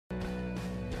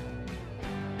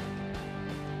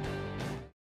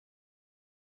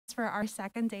for our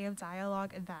second day of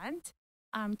dialogue event.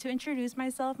 To introduce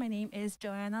myself, my name is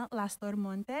Joanna Lastor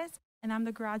Montes, and I'm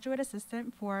the graduate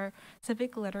assistant for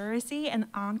civic literacy and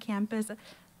on-campus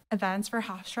events for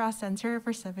Hofstra Center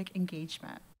for Civic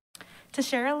Engagement. To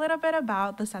share a little bit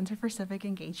about the Center for Civic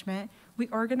Engagement, we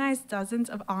organize dozens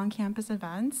of on-campus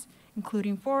events,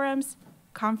 including forums,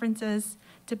 conferences,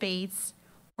 debates,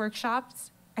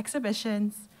 workshops,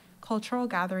 exhibitions, cultural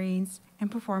gatherings,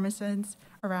 and performances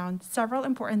around several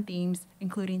important themes,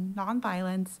 including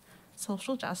nonviolence,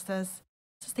 social justice,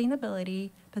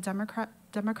 sustainability, the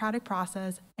democratic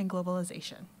process, and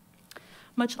globalization.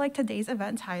 Much like today's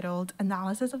event titled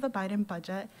Analysis of the Biden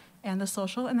Budget and the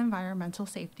Social and Environmental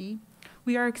Safety,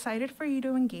 we are excited for you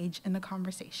to engage in the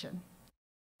conversation.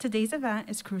 Today's event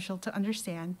is crucial to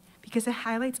understand because it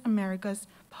highlights America's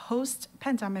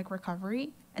post-pandemic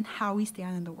recovery and how we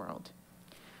stand in the world.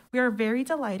 We are very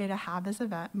delighted to have this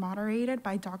event moderated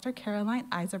by Dr. Carolyn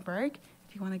Eisenberg,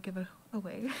 if you want to give it a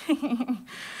wave,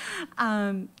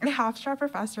 a Hofstra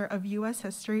professor of U.S.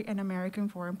 history and American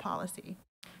foreign policy,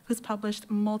 who's published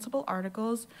multiple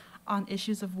articles on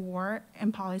issues of war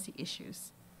and policy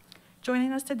issues.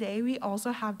 Joining us today, we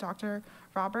also have Dr.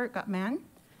 Robert Guttmann,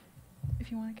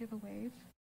 if you want to give a wave,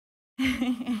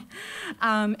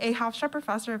 a Hofstra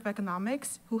professor of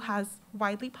economics who has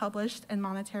widely published in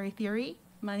monetary theory,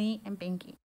 money, and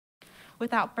banking.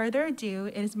 Without further ado,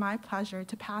 it is my pleasure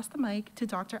to pass the mic to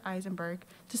Dr. Eisenberg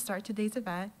to start today's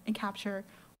event and capture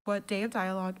what Day of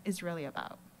Dialogue is really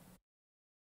about.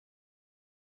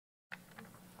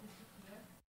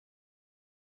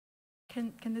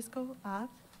 Can this go up?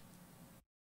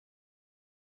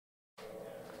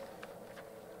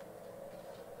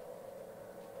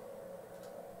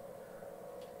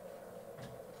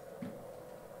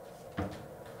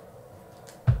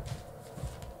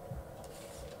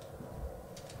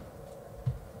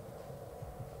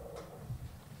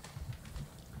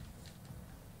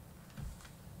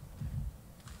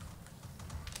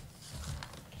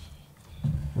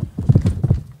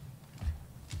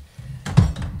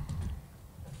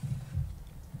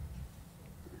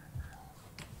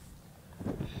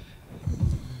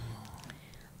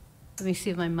 Let me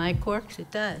see if my mic works. It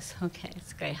does. Okay,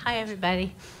 it's great. Hi,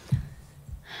 everybody.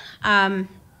 I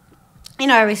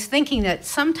was thinking that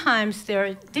sometimes there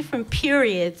are different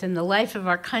periods in the life of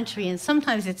our country, and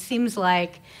sometimes it seems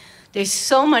like there's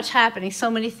so much happening,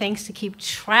 so many things to keep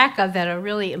track of that are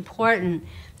really important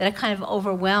that it kind of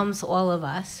overwhelms all of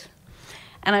us.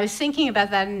 And I was thinking about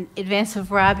that in advance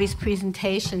of Robbie's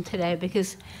presentation today,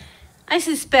 because I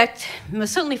suspect,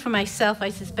 certainly for myself, I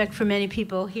suspect for many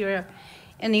people here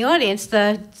in the audience,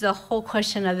 the whole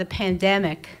question of the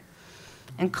pandemic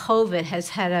and COVID has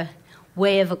had a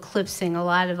way of eclipsing a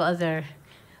lot of other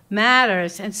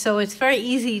matters. And so it's very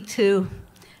easy to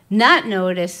not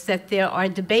notice that there are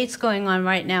debates going on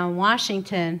right now in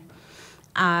Washington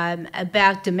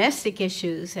about domestic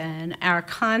issues and our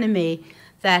economy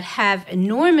that have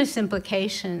enormous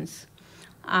implications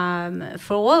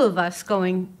for all of us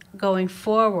going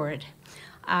forward.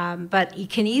 But you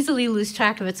can easily lose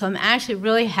track of it, so I'm actually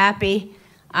really happy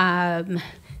to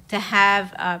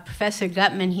have Professor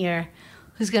Guttmann here,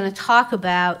 who's going to talk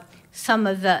about some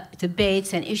of the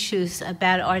debates and issues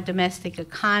about our domestic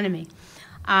economy.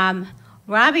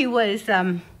 Robbie was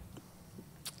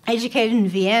educated in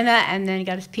Vienna and then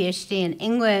got his PhD in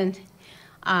England.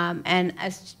 And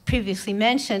as previously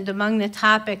mentioned, among the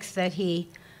topics that he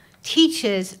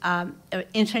teaches are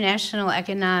international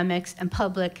economics and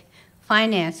public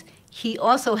finance. He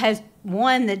also has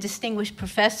won the distinguished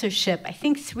professorship, I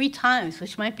think 3 times,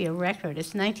 which might be a record.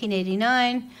 It's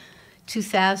 1989,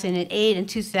 2008, and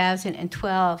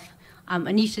 2012.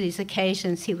 On each of these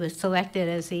occasions, he was selected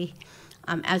as the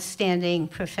outstanding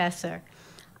professor.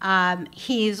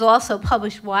 He's also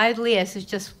published widely, as was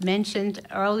just mentioned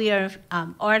earlier,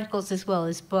 articles as well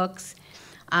as books.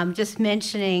 Just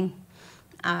mentioning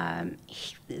the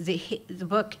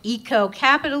book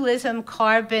Eco-Capitalism,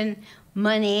 Carbon,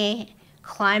 Money,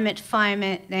 Climate,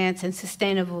 Finance, and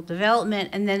Sustainable Development,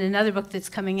 and then another book that's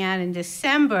coming out in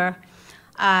December.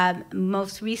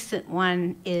 Most recent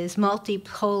one is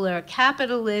Multipolar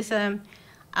Capitalism,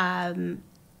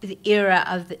 the era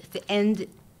of the end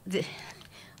of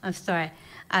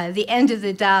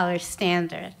the dollar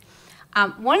standard.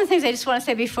 One of the things I just want to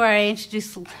say before I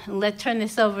turn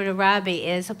this over to Robbie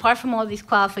is, apart from all these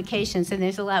qualifications, and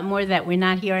there's a lot more that we're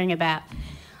not hearing about,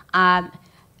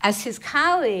 as his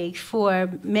colleague for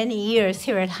many years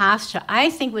here at Hofstra, I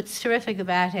think what's terrific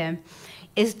about him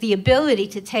is the ability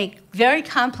to take very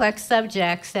complex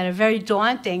subjects that are very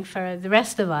daunting for the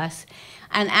rest of us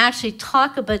and actually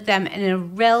talk about them in a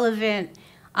relevant,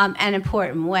 and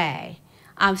important way.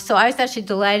 So I was actually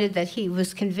delighted that he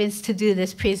was convinced to do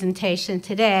this presentation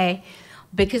today,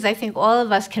 because I think all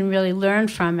of us can really learn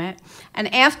from it.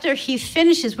 And after he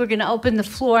finishes, we're going to open the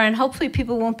floor, and hopefully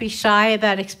people won't be shy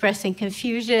about expressing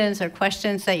confusions or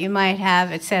questions that you might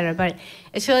have, et cetera. But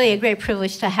it's really a great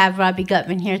privilege to have Robbie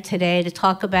Guttmann here today to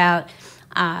talk about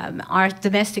our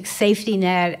domestic safety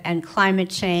net and climate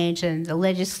change and the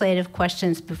legislative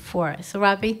questions before us. So,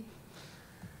 Robbie?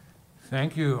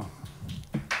 Thank you.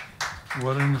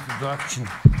 What an introduction.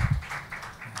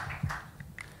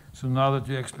 So now that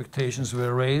the expectations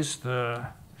were raised,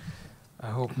 I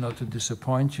hope not to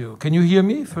disappoint you. Can you hear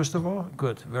me, first of all?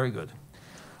 Good, very good.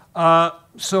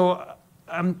 So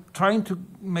I'm trying to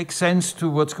make sense to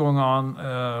what's going on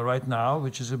right now,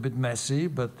 which is a bit messy,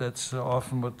 but that's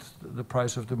often what the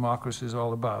price of democracy is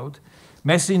all about.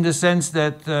 Messy in the sense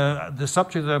that the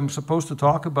subject that I'm supposed to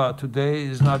talk about today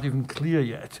is not even clear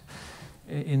yet,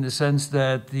 in the sense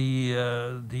that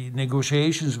the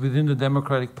negotiations within the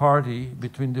Democratic Party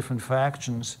between different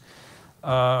factions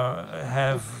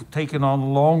have taken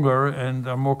on longer and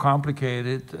are more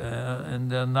complicated,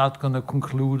 and they're not going to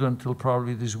conclude until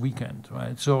probably this weekend,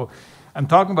 right? So I'm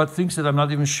talking about things that I'm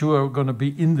not even sure are going to be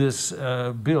in this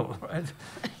bill, right?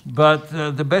 But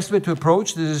the best way to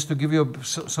approach this is to give you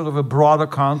sort of a broader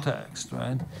context,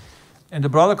 right? And the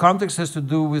broader context has to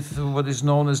do with what is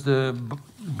known as the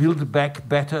Build Back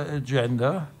Better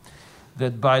agenda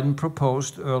that Biden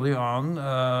proposed early on,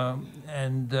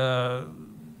 and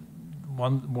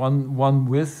one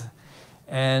with.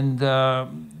 And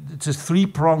it's a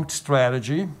three-pronged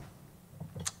strategy,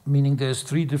 meaning there's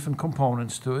three different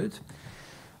components to it.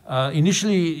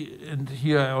 Initially, and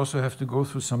here I also have to go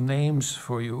through some names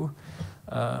for you,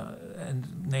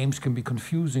 and names can be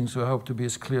confusing, so I hope to be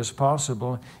as clear as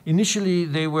possible. Initially,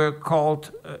 they were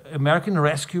called American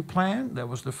Rescue Plan. That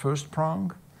was the first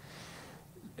prong.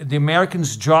 The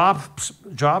Americans Jobs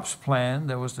Plan.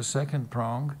 That was the second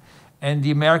prong. And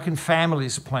the American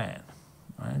Families Plan.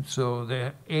 Right? So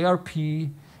the ARP,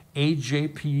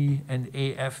 AJP, and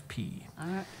AFP.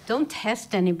 Don't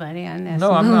test anybody on this.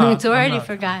 No, I'm not. It's already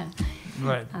forgotten.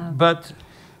 Right. But,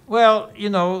 well, you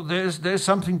know, there's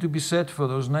something to be said for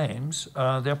those names.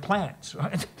 They're plans,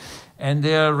 right? And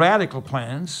they're radical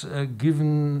plans,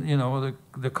 given, you know,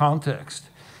 the context.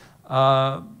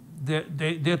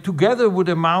 They together would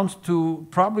amount to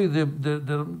probably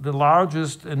the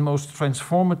largest and most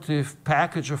transformative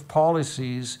package of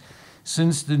policies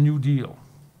since the New Deal,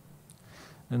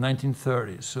 the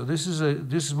 1930s. So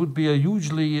this would be a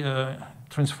hugely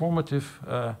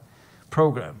transformative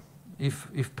program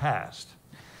if passed.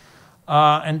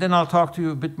 And then I'll talk to you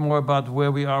a bit more about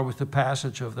where we are with the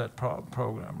passage of that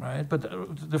program, right?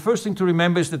 But the first thing to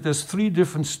remember is that there's three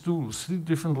different stools, three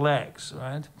different legs,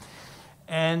 right?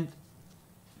 And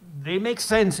they make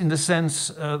sense in the sense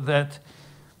that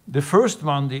the first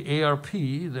one, the ARP,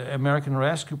 the American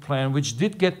Rescue Plan, which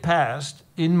did get passed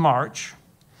in March,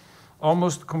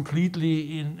 almost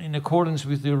completely in accordance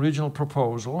with the original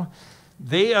proposal,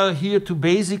 they are here to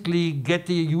basically get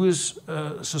the U.S.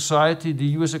 society, the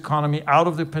U.S. economy out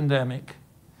of the pandemic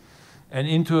and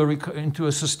into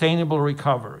a sustainable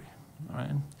recovery,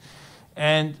 right?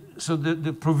 And so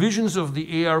the provisions of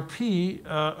the ARP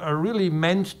are really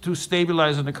meant to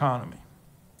stabilize an economy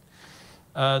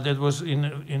that was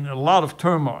in a lot of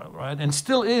turmoil, right? And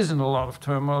still is in a lot of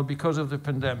turmoil because of the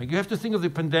pandemic. You have to think of the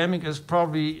pandemic as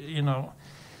probably, you know,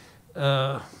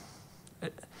 a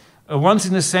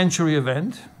once-in-a-century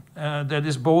event that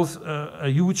is both a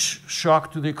huge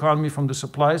shock to the economy from the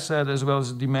supply side as well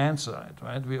as the demand side,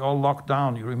 right? We all locked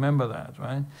down, you remember that,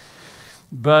 right?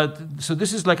 But so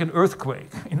this is like an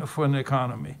earthquake, you know, for an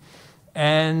economy,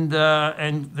 and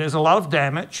there's a lot of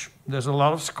damage, there's a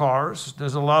lot of scars,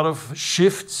 there's a lot of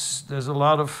shifts, there's a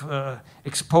lot of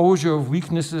exposure of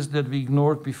weaknesses that we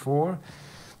ignored before,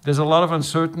 there's a lot of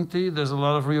uncertainty, there's a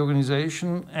lot of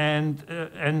reorganization,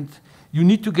 and you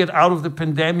need to get out of the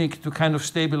pandemic to kind of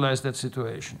stabilize that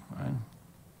situation, right?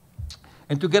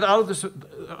 And to get out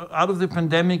of the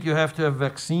pandemic, you have to have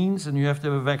vaccines, and you have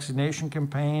to have a vaccination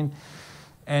campaign.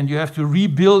 And you have to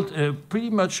rebuild a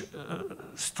pretty much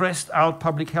stressed out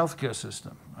public health care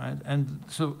system, right? And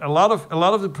so a lot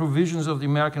of the provisions of the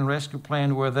American Rescue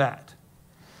Plan were that.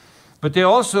 But they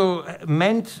also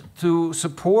meant to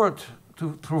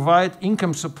provide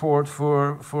income support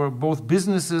for both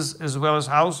businesses as well as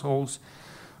households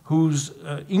whose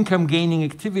income gaining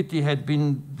activity had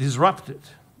been disrupted,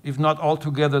 if not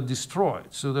altogether destroyed.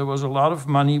 So there was a lot of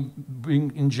money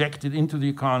being injected into the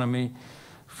economy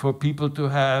for people to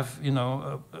have, you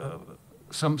know,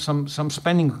 some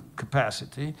spending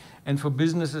capacity, and for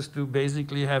businesses to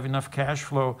basically have enough cash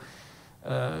flow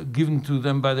given to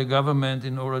them by the government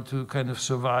in order to kind of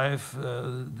survive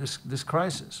this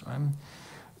crisis. Right?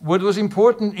 What was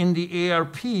important in the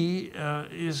ARP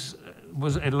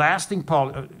was a lasting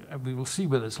policy. We will see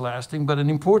whether it's lasting, but an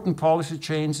important policy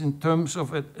change in terms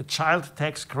of a child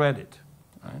tax credit,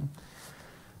 right?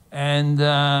 And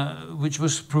which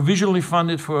was provisionally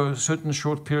funded for a certain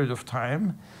short period of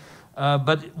time.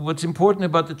 But what's important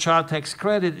about the child tax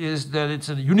credit is that it's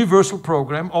a universal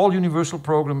program. All universal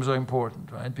programs are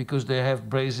important, right? Because they have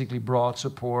basically broad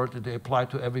support. They apply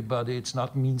to everybody. It's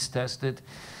not means tested.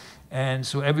 And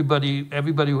so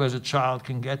everybody who has a child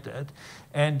can get that.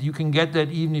 And you can get that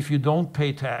even if you don't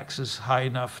pay taxes high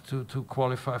enough to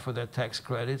qualify for that tax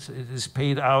credit. It is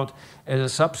paid out as a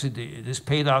subsidy. It is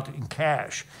paid out in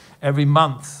cash every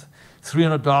month,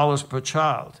 $300 per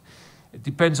child. It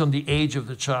depends on the age of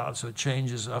the child, so it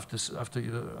changes after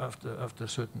a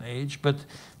certain age. But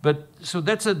so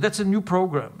that's a new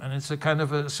program, and it's a kind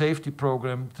of a safety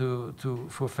program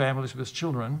for families with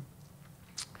children.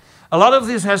 A lot of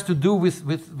this has to do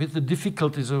with the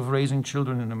difficulties of raising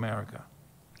children in America.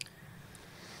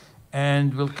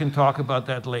 And we can talk about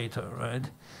that later, right?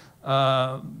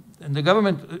 And the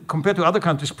government, compared to other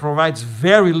countries, provides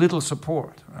very little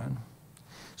support, right?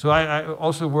 So I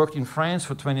also worked in France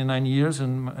for 29 years,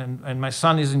 and my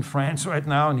son is in France right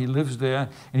now, and he lives there,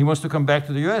 and he wants to come back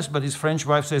to the US, but his French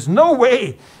wife says, no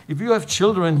way! If you have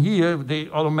children here, they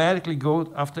automatically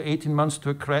go after 18 months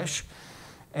to a creche,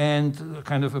 and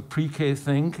kind of a pre-K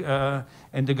thing,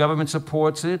 and the government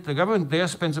supports it. The government there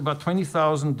spends about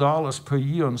 $20,000 per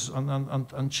year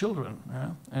on children, yeah?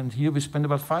 And here we spend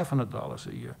about $500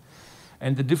 a year.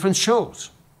 And the difference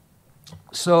shows.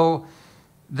 So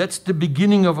that's the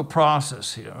beginning of a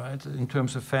process here, right, in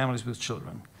terms of families with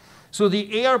children. So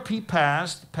the ARP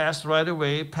passed right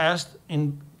away, passed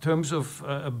in terms of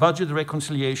a budget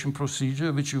reconciliation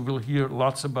procedure, which you will hear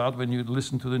lots about when you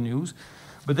listen to the news.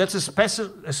 But that's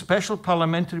a special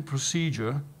parliamentary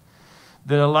procedure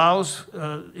that allows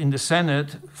in the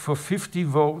Senate for 50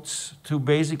 votes to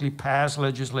basically pass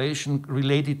legislation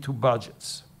related to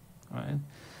budgets, right?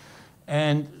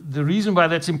 And the reason why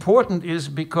that's important is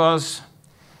because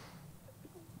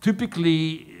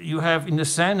typically you have in the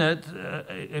Senate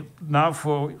now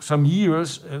for some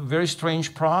years a very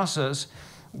strange process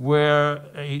where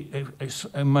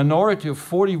a minority of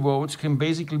 40 votes can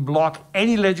basically block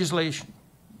any legislation.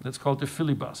 That's called the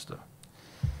filibuster.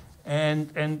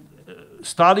 And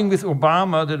starting with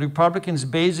Obama, the Republicans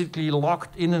basically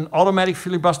locked in an automatic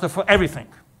filibuster for everything.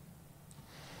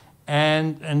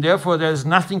 And therefore, there's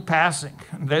nothing passing.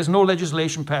 There's no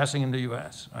legislation passing in the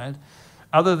US, right?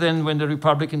 Other than when the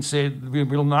Republicans said, we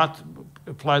will not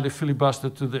apply the filibuster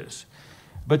to this.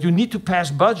 But you need to pass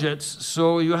budgets,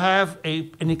 so you have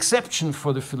an exception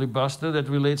for the filibuster that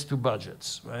relates to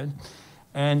budgets, right?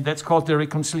 And that's called the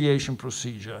reconciliation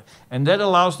procedure. And that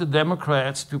allows the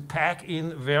Democrats to pack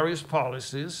in various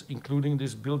policies, including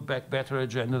this Build Back Better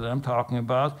agenda that I'm talking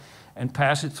about, and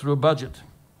pass it through a budget.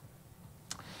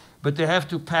 But they have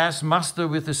to pass muster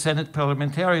with the Senate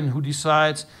parliamentarian who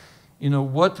decides, you know,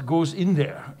 what goes in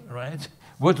there, right?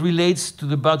 What relates to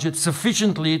the budget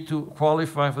sufficiently to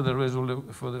qualify for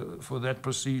for that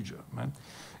procedure, right?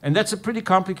 And that's a pretty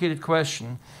complicated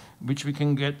question, which we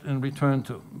can get and return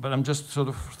to, but I'm just sort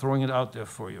of throwing it out there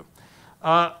for you.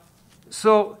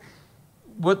 So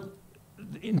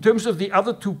in terms of the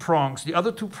other two prongs,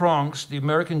 the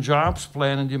American Jobs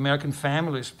Plan and the American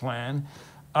Families Plan,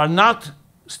 are not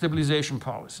stabilization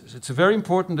policies. It's very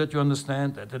important that you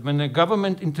understand that when the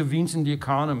government intervenes in the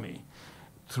economy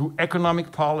through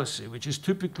economic policy, which is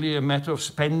typically a matter of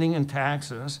spending and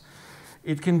taxes,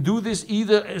 it can do this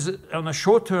either on a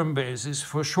short-term basis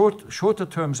for shorter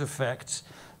term effects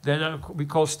that we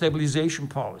call stabilization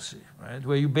policy, right?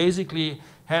 Where you basically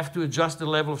have to adjust the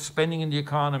level of spending in the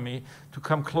economy to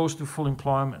come close to full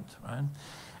employment, right?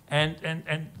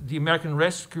 And the American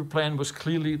Rescue Plan was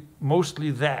clearly mostly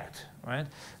that, right?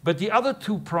 But the other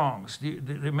two prongs, the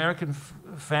American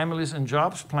Families and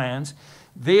Jobs Plans,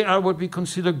 they are what we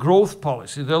consider growth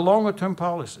policy. They're longer-term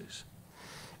policies.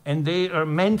 And they are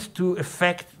meant to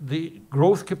affect the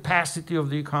growth capacity of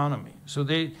the economy. So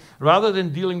they, rather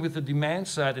than dealing with the demand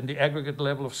side and the aggregate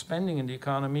level of spending in the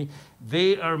economy,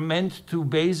 they are meant to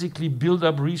basically build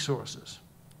up resources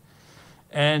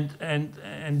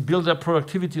and build up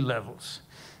productivity levels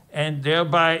and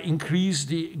thereby increase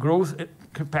the growth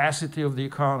capacity of the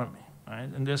economy. Right?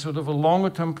 And they're sort of a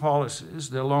longer-term policies.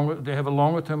 They have a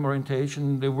longer-term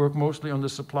orientation. They work mostly on the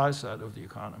supply side of the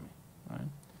economy. Right?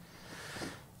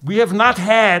 We have not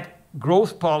had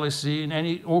growth policy in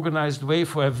any organized way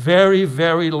for a very,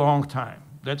 very long time.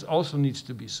 That also needs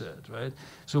to be said, right?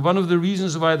 So one of the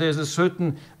reasons why there's a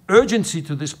certain urgency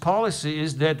to this policy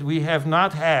is that we have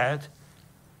not had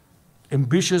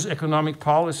ambitious economic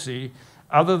policy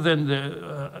other than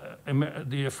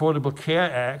the Affordable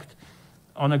Care Act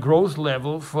on a growth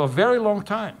level for a very long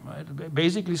time, right?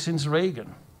 Basically since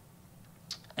Reagan.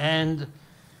 And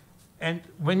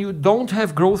when you don't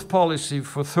have growth policy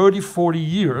for 30, 40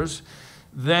 years,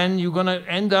 then you're going to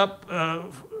end up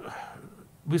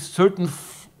with certain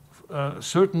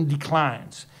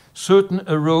declines, certain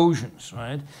erosions,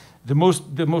 right? The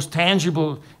most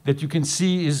tangible that you can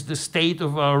see is the state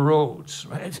of our roads,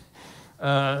 right?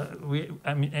 We're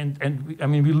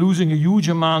losing a huge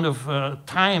amount of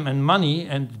time and money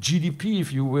and GDP,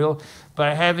 if you will,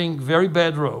 by having very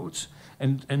bad roads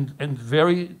and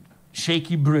very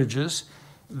shaky bridges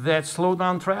that slow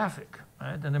down traffic,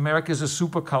 right? And America is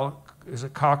a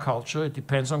car culture. It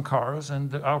depends on cars,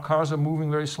 and our cars are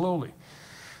moving very slowly.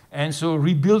 And so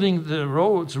rebuilding the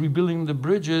roads, rebuilding the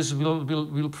bridges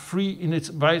will free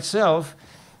by itself,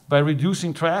 by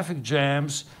reducing traffic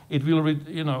jams. It will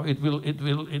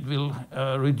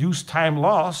reduce time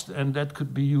lost, and that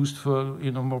could be used for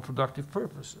more productive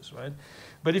purposes, right?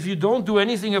 But if you don't do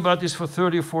anything about this for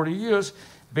 30 or 40 years,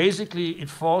 basically it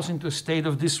falls into a state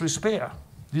of disrepair,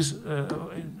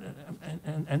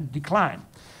 and decline.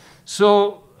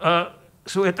 So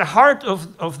at the heart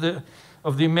of the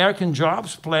American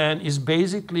Jobs Plan is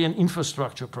basically an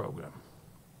infrastructure program.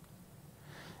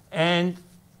 And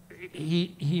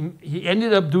he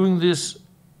ended up doing this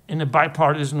in a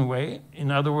bipartisan way.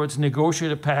 In other words,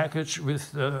 negotiate a package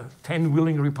with 10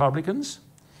 willing Republicans.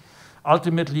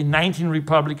 Ultimately, 19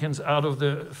 Republicans out of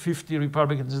the 50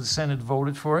 Republicans in the Senate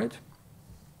voted for it.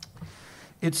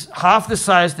 It's half the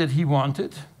size that he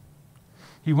wanted.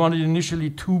 He wanted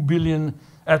initially 2 trillion.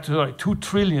 2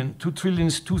 trillion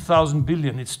is 2,000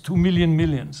 billion. It's 2 million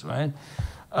millions, right?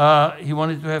 He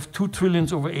wanted to have 2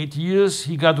 trillions over 8 years.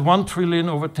 He got 1 trillion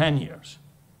over 10 years.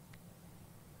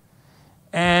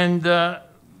 And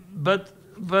but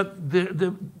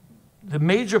the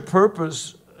major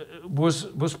purpose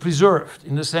was preserved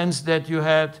in the sense that you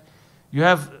have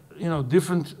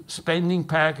different spending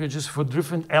packages for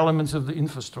different elements of the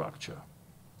infrastructure.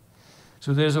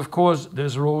 So there's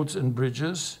roads and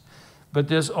bridges, but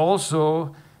there's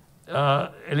also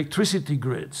electricity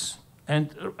grids.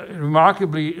 And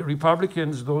remarkably,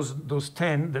 Republicans, those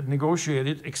 10 that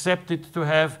negotiated, accepted to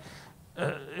have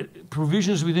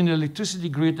provisions within the electricity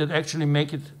grid that actually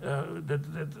make it,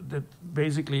 that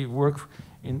basically work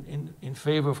in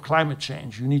favor of climate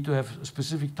change. You need to have a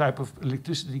specific type of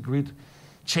electricity grid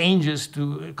changes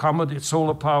to accommodate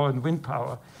solar power and wind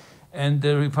power. And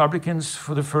the Republicans,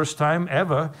 for the first time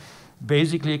ever,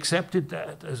 basically accepted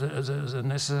that as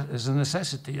a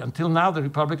necessity. Until now, the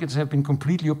Republicans have been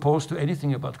completely opposed to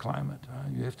anything about climate.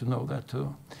 You have to know that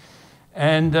too.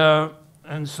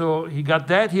 And so he got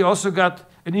that. He also got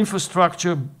an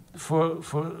infrastructure for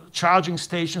charging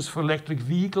stations for electric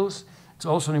vehicles. It's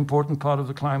also an important part of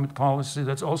the climate policy.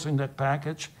 That's also in that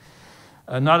package.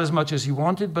 Not as much as he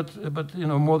wanted, but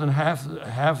more than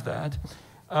half that.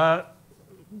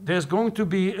 There's going to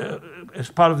be, as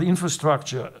part of the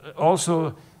infrastructure,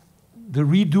 also the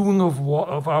redoing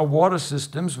of our water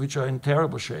systems, which are in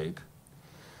terrible shape,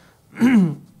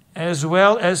 as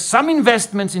well as some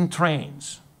investments in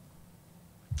trains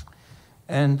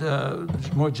and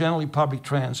more generally public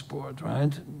transport,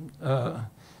 right?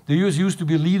 The US used to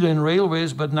be a leader in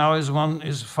railways, but now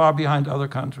is far behind other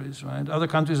countries, right? Other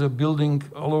countries are building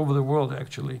all over the world,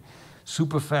 actually,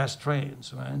 super fast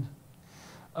trains, right?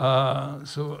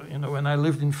 So, when I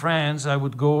lived in France, I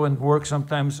would go and work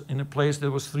sometimes in a place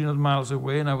that was 300 miles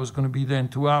away, and I was going to be there in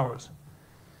 2 hours.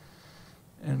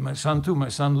 And my son, too. My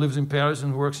son lives in Paris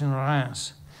and works in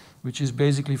Reims, which is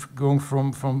basically going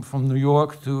from New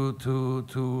York to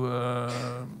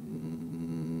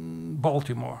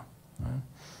Baltimore. Right?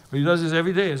 But he does this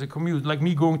every day as a commute, like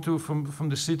me going from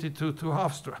the city to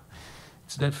Hofstra.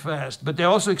 It's that fast. But they're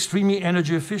also extremely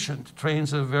energy efficient.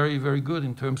 Trains are very, very good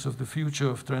in terms of the future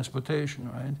of transportation,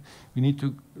 right? We need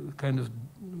to kind of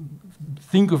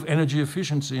think of energy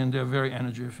efficiency, and they're very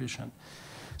energy efficient.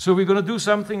 So we're going to do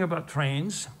something about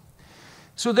trains.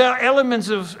 So there are elements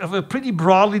of a pretty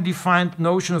broadly defined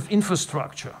notion of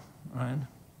infrastructure, right?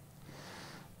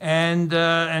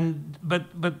 But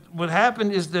what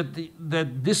happened is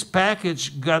that this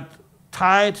package got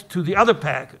tied to the other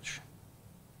package.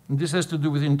 And this has to do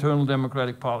with internal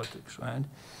democratic politics, right?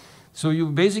 So you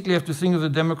basically have to think of the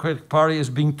Democratic Party as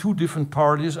being two different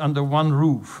parties under one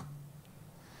roof.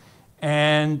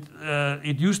 And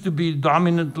it used to be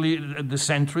dominantly the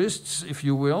centrists, if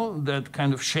you will, that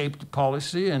kind of shaped the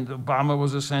policy, and Obama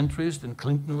was a centrist and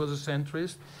Clinton was a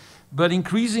centrist. But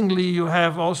increasingly you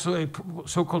have also a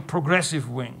so-called progressive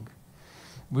wing,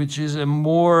 which is a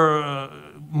more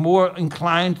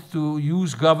inclined to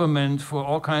use government for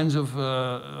all kinds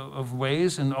of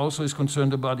ways, and also is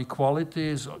concerned about equality,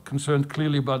 is concerned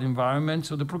clearly about environment.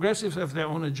 So the progressives have their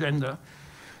own agenda,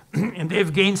 and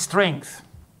they've gained strength.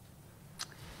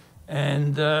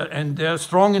 And they're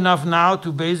strong enough now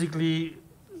to basically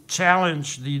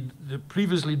challenge the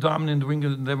previously dominant wing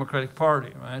of the Democratic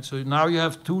Party, right? So now you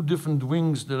have two different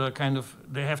wings that are kind of,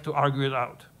 they have to argue it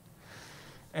out.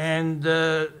 And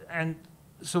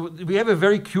so we have a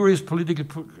very curious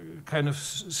political kind of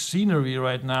scenery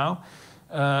right now.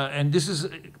 And this is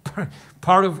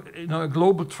part of a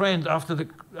global trend after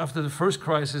the first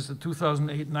crisis, the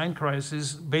 2008-9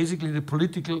 crisis. Basically, the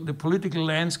political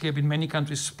landscape in many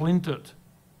countries splintered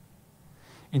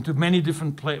into many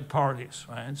different parties.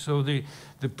 Right? So the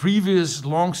previous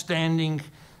long-standing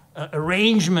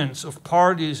arrangements of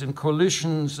parties and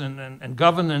coalitions and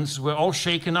governance were all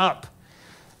shaken up.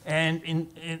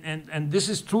 And this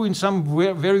is true in some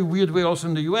very weird way also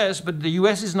in the US, but the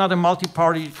US is not a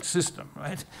multi-party system,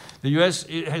 right? The US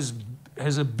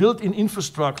has a built-in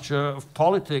infrastructure of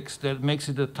politics that makes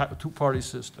it a two-party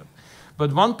system.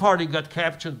 But one party got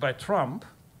captured by Trump,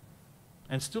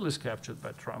 and still is captured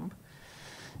by Trump,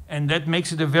 and that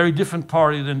makes it a very different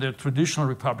party than the traditional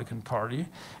Republican Party.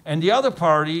 And the other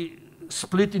party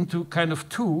split into kind of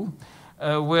two,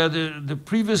 where the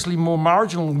previously more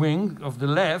marginal wing of the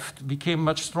left became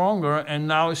much stronger and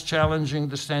now is challenging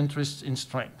the centrists in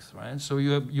strength, right? So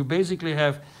you basically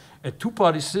have a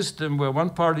two-party system where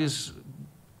one party is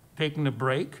taking a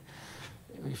break,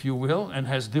 if you will, and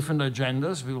has different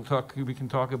agendas. We can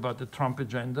talk about the Trump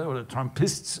agenda or the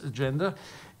Trumpists' agenda.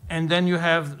 And then you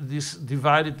have this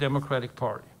divided Democratic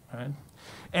Party, right?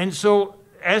 And so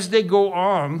as they go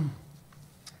on,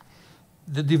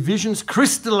 the divisions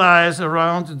crystallize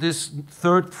around this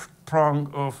third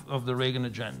prong of the Reagan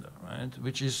agenda, right?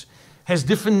 Which has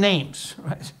different names,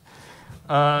 right?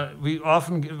 We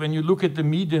often, when you look at the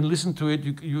media and listen to it,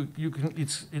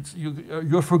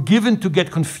 you're forgiven to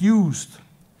get confused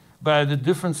by the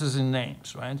differences in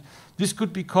names, right? This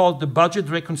could be called the Budget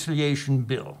Reconciliation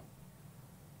Bill,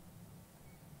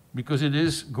 because it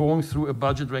is going through a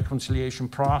budget reconciliation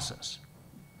process.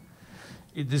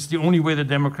 It is the only way the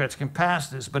Democrats can pass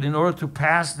this. But in order to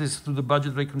pass this through the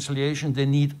budget reconciliation, they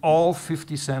need all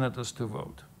 50 senators to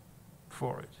vote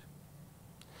for it.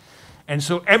 And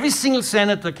so every single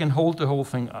senator can hold the whole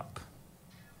thing up,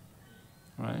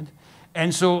 right?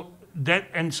 And so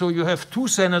you have two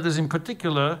senators in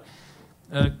particular,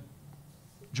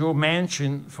 Joe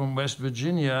Manchin from West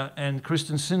Virginia and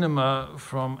Kristen Sinema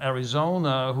from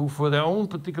Arizona, who for their own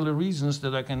particular reasons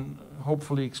that I can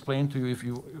hopefully explain to you if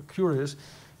you're curious,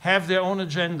 have their own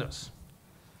agendas.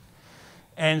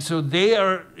 And so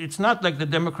it's not like the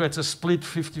Democrats are split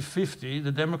 50-50.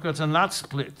 The Democrats are not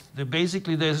split.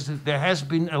 Basically, there has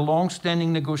been a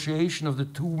long-standing negotiation of the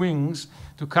two wings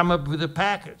to come up with a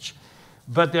package.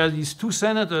 But there are these two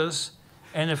senators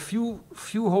and a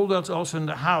few holdouts also in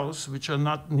the House, which are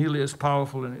not nearly as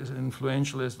powerful and as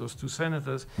influential as those two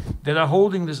senators, that are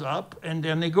holding this up, and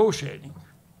they're negotiating.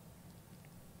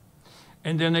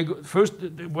 And then first,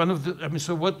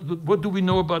 so what do we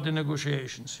know about the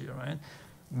negotiations here, right?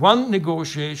 One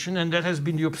negotiation, and that has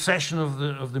been the obsession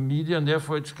of the media, and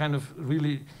therefore it's kind of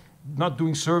really not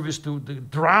doing service to the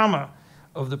drama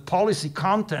of the policy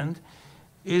content,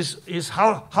 is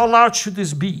how large should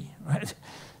this be, right?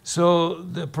 So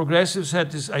the progressives had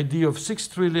this idea of 6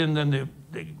 trillion, then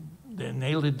they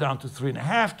nailed it down to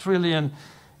 3.5 trillion,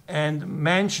 and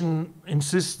Manchin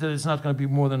insists that it's not going to be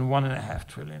more than 1.5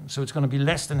 trillion. So it's going to be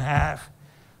less than half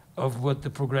of what the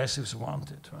progressives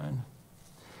wanted, right?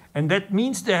 And that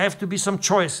means there have to be some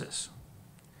choices.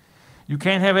 You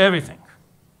can't have everything.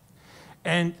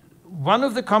 And one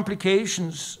of the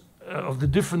complications of the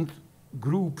different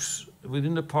groups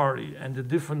within the party and the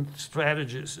different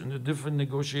strategies and the different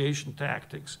negotiation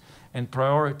tactics and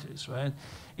priorities, right,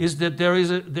 is that there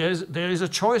is a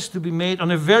choice to be made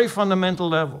on a very fundamental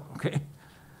level, okay,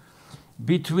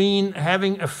 between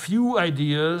having a few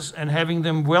ideas and having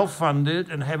them well-funded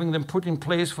and having them put in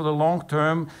place for the long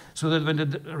term so that when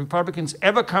the Republicans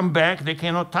ever come back, they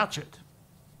cannot touch it.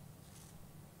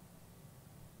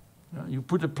 You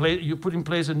put in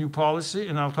place a new policy,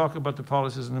 and I'll talk about the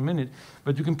policies in a minute,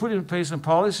 but you can put in place a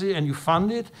policy and you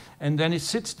fund it, and then it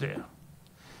sits there.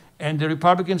 And the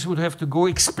Republicans would have to go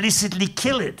explicitly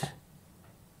kill it.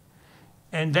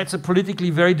 And that's a politically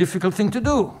very difficult thing to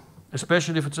do,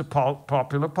 especially if it's a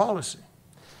popular policy.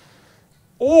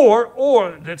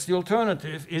 Or that's the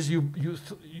alternative, is you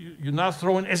now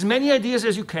throw in as many ideas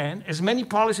as you can, as many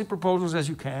policy proposals as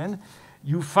you can.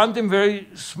 You fund them very,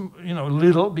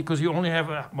 little, because you only have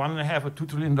 $1.5 or $2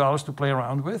 trillion to play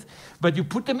around with. But you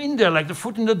put them in there like the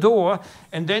foot in the door,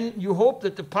 and then you hope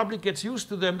that the public gets used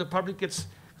to them, the public gets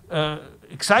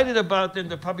excited about them,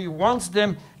 the public wants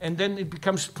them, and then it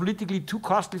becomes politically too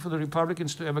costly for the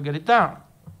Republicans to ever get it down,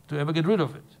 to ever get rid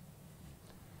of it.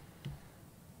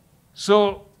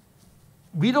 So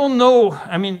we don't know.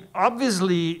 I mean,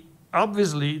 obviously,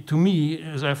 to me,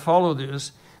 as I follow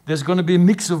this, there's going to be a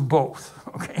mix of both,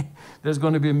 okay? There's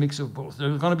going to be a mix of both.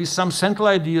 There's going to be some central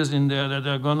ideas in there that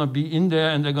are going to be in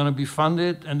there, and they're going to be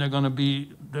funded, and they're going to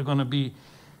be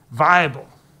viable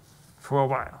for a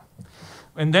while.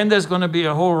 And then there's going to be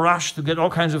a whole rush to get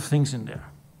all kinds of things in there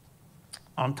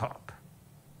on top.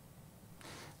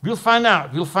 We'll find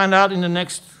out. We'll find out in the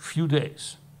next few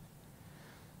days,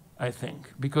 I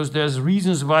think, because there's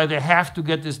reasons why they have to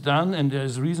get this done, and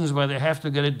there's reasons why they have to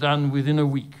get it done within a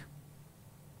week.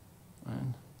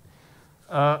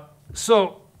 Right?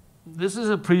 So this is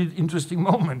a pretty interesting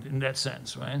moment in that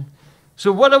sense, right?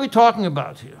 So what are we talking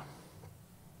about here?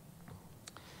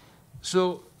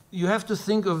 So you have to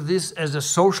think of this as a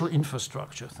social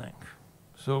infrastructure thing.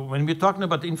 So when we're talking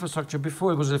about the infrastructure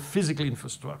before, it was a physical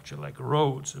infrastructure, like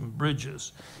roads and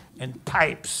bridges and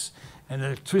pipes and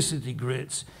electricity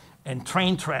grids and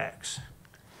train tracks.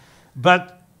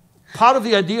 But part of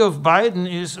the idea of Biden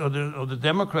is, or the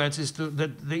Democrats, is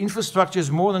that the infrastructure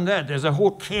is more than that. There's a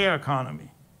whole care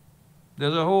economy.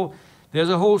 There's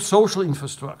a whole social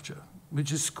infrastructure,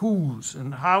 which is schools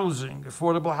and housing,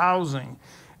 affordable housing,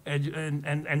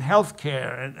 and health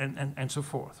care, and so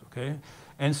forth, okay?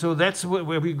 And so that's where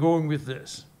we're going with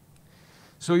this.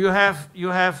 So you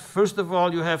have, first of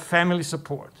all, you have family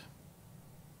support.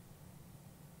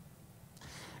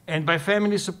 And by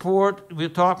family support, we're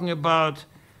talking about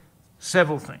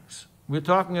several things. We're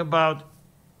talking about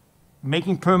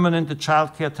making permanent the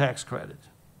child care tax credit,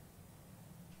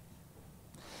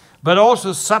 but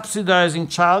also subsidizing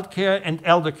child care and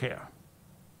elder care.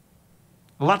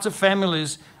 Lots of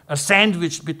families are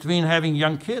sandwiched between having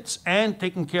young kids and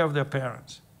taking care of their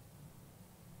parents.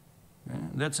 Okay?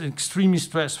 That's extremely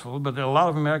stressful, but a lot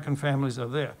of American families are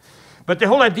there. But the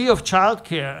whole idea of child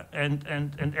care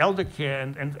and elder care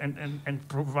and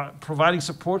providing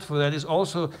support for that is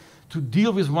also to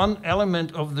deal with one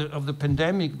element of the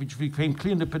pandemic, which became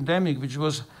clear in the pandemic, which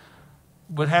was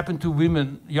what happened to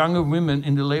women, younger women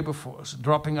in the labor force,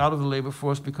 dropping out of the labor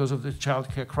force because of the child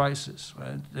care crisis.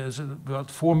 Right? There's about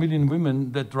 4 million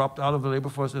women that dropped out of the labor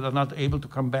force that are not able to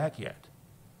come back yet,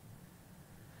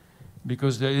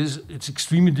 because it's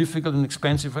extremely difficult and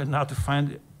expensive right now to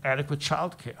find adequate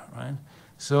child care. Right?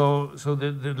 So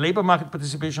the labor market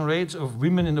participation rates of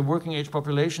women in the working age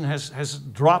population has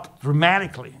dropped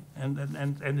dramatically,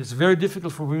 and it's very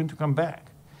difficult for women to come back.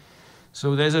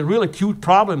 So there's a real acute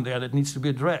problem there that needs to be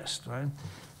addressed, right?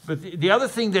 But the other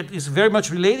thing that is very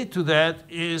much related to that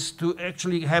is to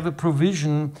actually have a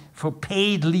provision for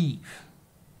paid leave,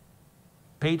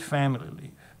 paid family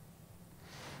leave.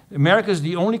 America is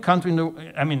the only country in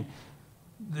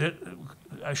the,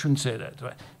 I shouldn't say that,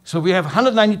 right? So we have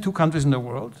 192 countries in the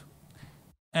world,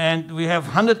 and we have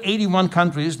 181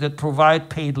 countries that provide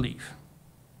paid leave.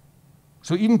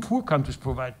 So even poor countries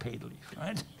provide paid leave,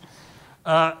 right?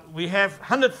 We have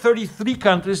 133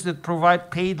 countries that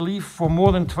provide paid leave for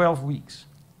more than 12 weeks.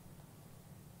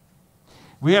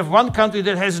 We have one country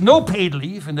that has no paid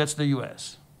leave, and that's the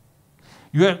US.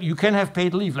 You can have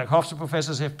paid leave, like Hofstra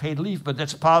professors have paid leave, but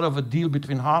that's part of a deal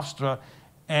between Hofstra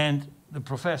and the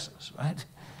professors, right?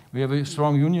 We have a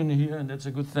strong union here, and that's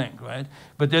a good thing, right?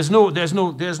 But there's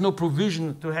no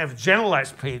provision to have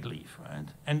generalized paid leave, right?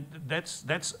 And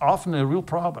that's often a real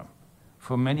problem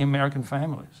for many American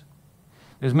families.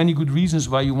 There's many good reasons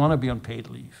why you want to be on paid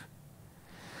leave.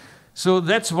 So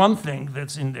that's one thing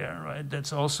that's in there, right?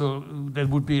 That's also, that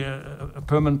would be a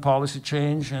permanent policy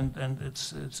change, and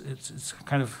it's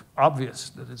kind of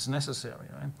obvious that it's necessary,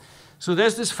 right? So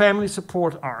there's this family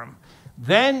support arm.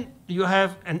 Then you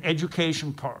have an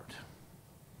education part.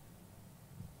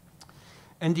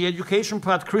 And the education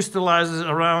part crystallizes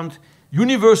around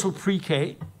universal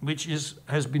pre-K, which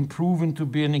has been proven to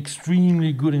be an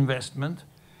extremely good investment.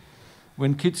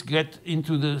 When kids get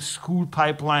into the school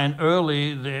pipeline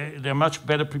early, they're much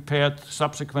better prepared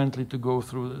subsequently to go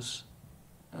through this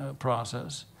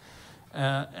process.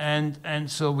 And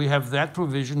so we have that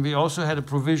provision. We also had a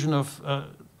provision of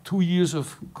 2 years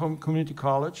of community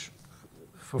college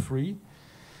for free.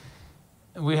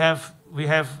 We have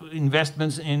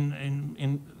investments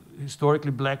in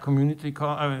historically black community,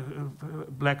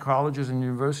 black colleges and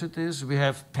universities. We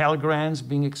have Pell Grants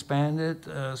being expanded.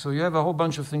 So you have a whole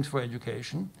bunch of things for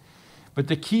education. But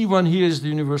the key one here is the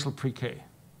universal pre-K.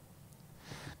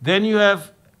 Then you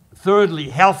have, thirdly,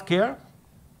 healthcare.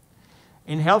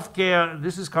 In healthcare,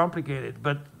 this is complicated,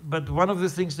 but one of the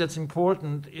things that's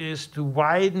important is to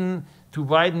widen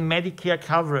Medicare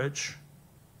coverage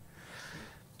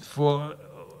for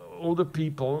older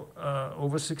people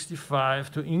over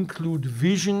 65 to include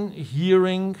vision,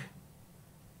 hearing,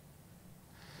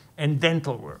 and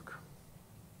dental work.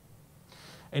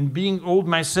 And being old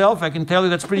myself, I can tell you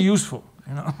that's pretty useful.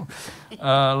 You know,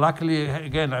 luckily,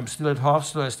 again, I'm still at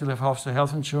Hofstra. I still have Hofstra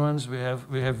health insurance. We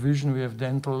have vision. We have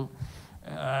dental.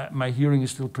 My hearing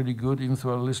is still pretty good, even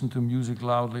though I listen to music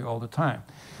loudly all the time.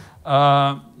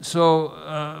 But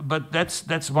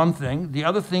that's one thing. The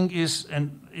other thing is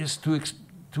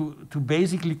to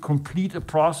basically complete a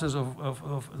process of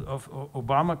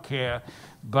Obamacare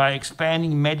by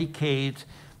expanding Medicaid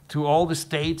to all the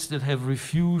states that have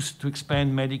refused to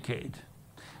expand Medicaid.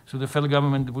 So the federal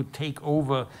government would take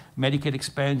over Medicaid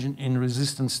expansion in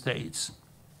resistant states,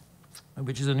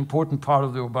 which is an important part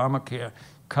of the Obamacare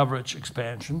coverage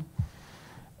expansion.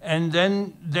 And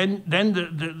then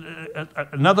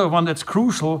another one that's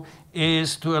crucial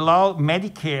is to allow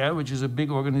Medicare, which is a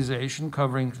big organization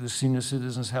covering the senior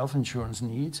citizens' health insurance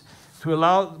needs, to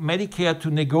allow Medicare to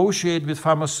negotiate with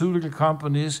pharmaceutical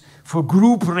companies for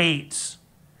group rates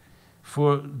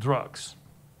for drugs.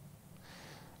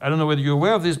 I don't know whether you're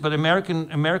aware of this, but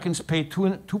Americans pay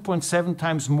 2.7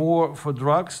 times more for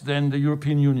drugs than the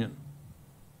European Union.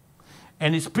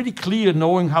 And it's pretty clear,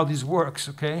 knowing how this works,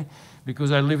 okay,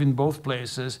 because I live in both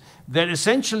places, that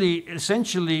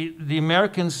essentially the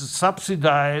Americans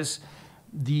subsidize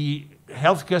the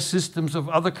healthcare systems of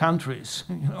other countries,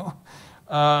 you know,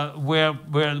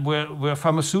 where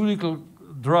pharmaceutical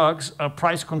drugs are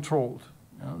price controlled.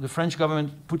 You know, the French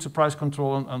government puts a price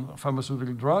control on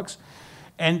pharmaceutical drugs.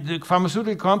 And the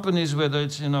pharmaceutical companies, whether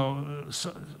it's, you know,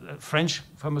 French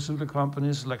pharmaceutical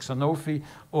companies like Sanofi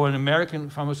or an American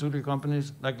pharmaceutical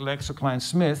companies like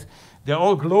GlaxoSmithKline, they're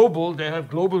all global. They have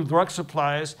global drug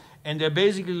supplies, and they're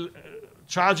basically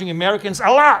charging Americans a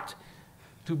lot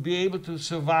to be able to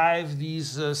survive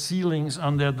these ceilings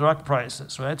on their drug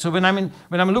prices, right? So when I'm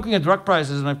looking at drug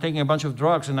prices and I'm taking a bunch of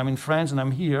drugs and I'm in France and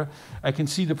I'm here, I can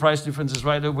see the price differences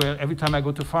right away every time I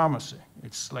go to pharmacy.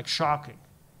 It's like shocking.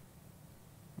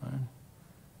 Right?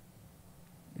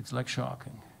 It's like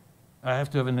shocking. I have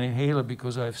to have an inhaler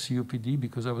because I have COPD,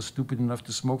 because I was stupid enough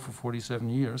to smoke for 47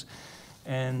 years.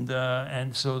 And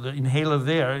so the inhaler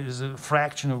there is a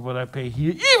fraction of what I pay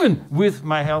here, even with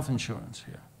my health insurance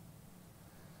here.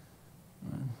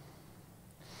 Right?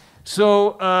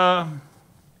 So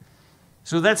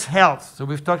that's health. So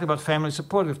we've talked about family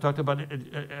support, we've talked about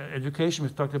education,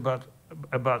 we've talked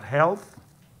about health.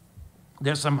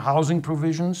 There's some housing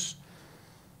provisions.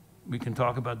 We can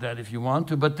talk about that if you want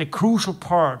to, but the crucial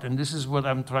part, and this is what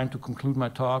I'm trying to conclude my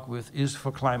talk with, is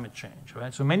for climate change,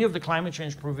 right? So many of the climate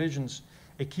change provisions,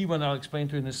 a key one I'll explain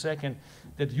to you in a second,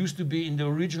 that used to be in the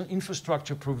original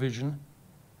infrastructure provision,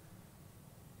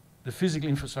 the physical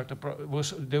infrastructure,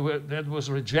 that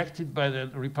was rejected by the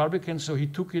Republicans, so he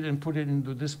took it and put it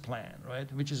into this plan, right?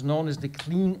 Which is known as the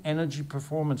Clean Energy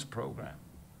Performance Program,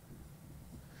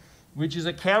 which is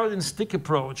a carrot and stick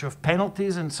approach of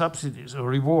penalties and subsidies, or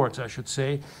rewards, I should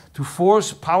say, to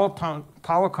force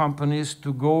power companies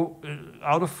to go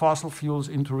out of fossil fuels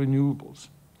into renewables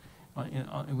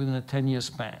within a 10-year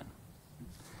span.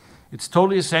 It's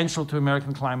totally essential to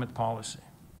American climate policy.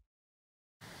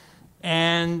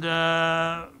 And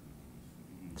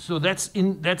so that's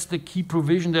the key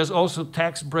provision. There's also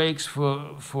tax breaks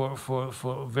for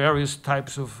various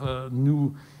types of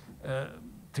new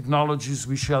technologies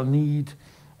we shall need,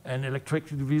 and electric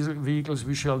vehicles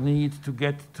we shall need to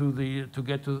get through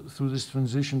this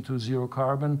transition to zero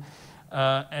carbon,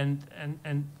 and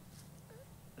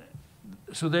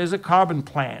so there's a carbon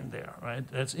plan there, right?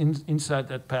 That's inside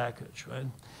that package, right?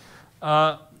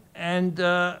 And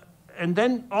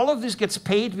then all of this gets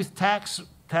paid with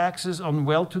taxes on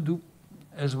well-to-do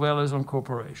as well as on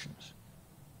corporations,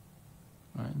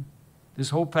 right? This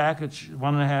whole package,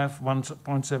 1.5,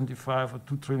 1.75, or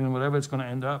 2 trillion, whatever it's going to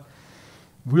end up,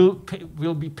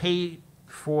 will be paid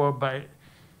for by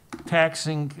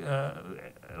taxing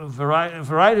a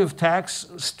variety of tax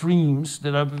streams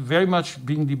that are very much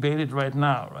being debated right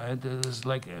now, right? There's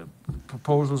like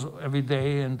proposals every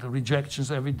day and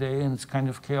rejections every day, and it's kind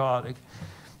of chaotic.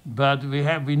 But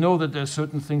we know that there are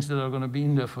certain things that are going to be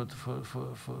in there for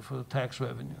tax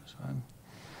revenues, right?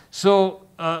 So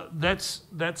that's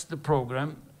the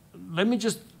program. Let me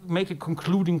just make a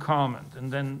concluding comment,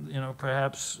 and then, you know,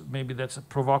 perhaps maybe that's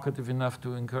provocative enough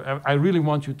to encourage. I really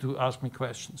want you to ask me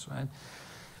questions, right?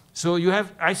 So you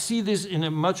have, I see this in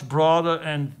a much broader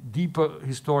and deeper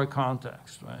historic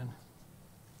context, right?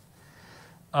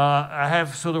 I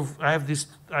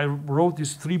wrote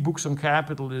these 3 books on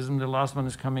capitalism. The last one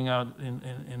is coming out in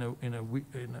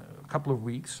a couple of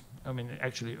weeks. I mean,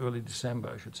 actually early December,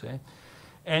 I should say.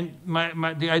 And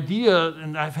the idea,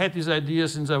 and I've had this idea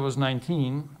since I was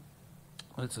 19.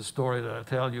 It's a story that I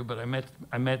tell you, but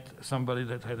I met somebody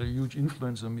that had a huge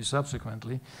influence on me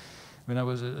subsequently when I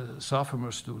was a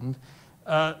sophomore student.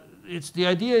 The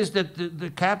idea is that the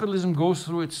capitalism goes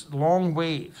through its long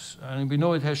waves. And we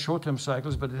know it has short-term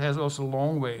cycles, but it has also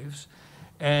long waves.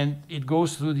 And it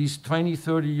goes through these 20,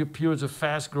 30-year periods of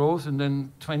fast growth, and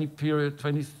then 25,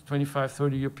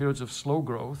 30-year periods of slow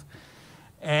growth.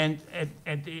 And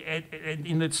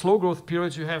in that slow growth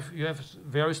periods, you have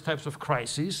various types of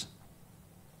crises.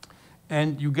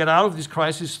 And you get out of these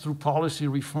crises through policy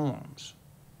reforms.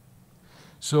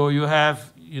 So you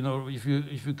have, you know, if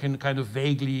you can kind of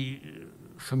vaguely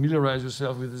familiarize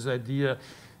yourself with this idea,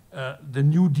 the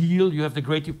New Deal, you have the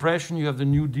Great Depression, you have the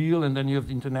New Deal, and then you have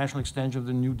the international extension of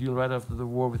the New Deal right after the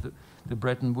war with the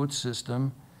Bretton Woods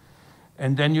system.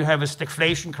 And then you have a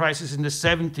stagflation crisis in the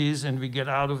 70s, and we get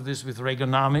out of this with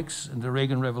Reaganomics and the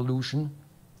Reagan Revolution.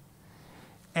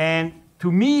 And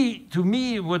to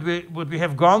me, what we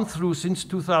have gone through since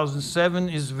 2007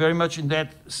 is very much in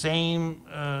that same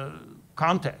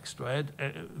context, right?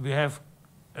 We have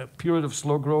a period of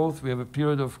slow growth, we have a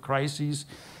period of crises,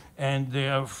 and they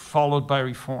are followed by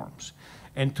reforms.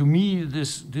 And to me,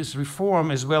 this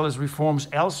reform, as well as reforms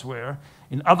elsewhere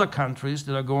in other countries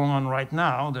that are going on right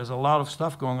now, there's a lot of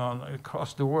stuff going on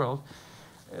across the world,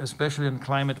 especially in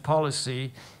climate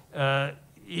policy,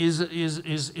 is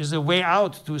a way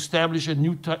out to establish a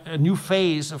new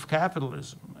phase of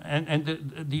capitalism.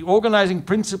 And the organizing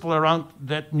principle around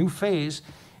that new phase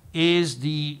is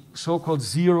the so-called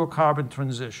zero carbon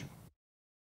transition,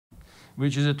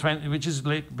 which is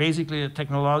basically a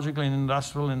technological and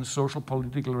industrial and social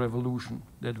political revolution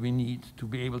that we need to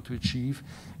be able to achieve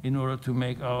in order to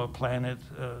make our planet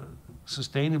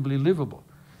sustainably livable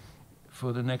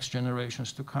for the next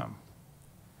generations to come.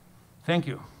 Thank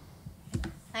you.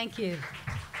 Thank you.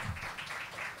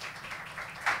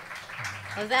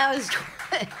 Well, that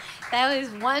was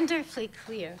wonderfully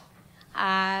clear.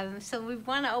 So we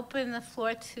want to open the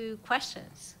floor to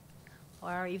questions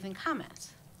or even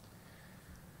comments.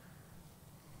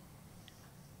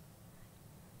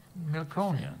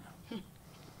 Milconian.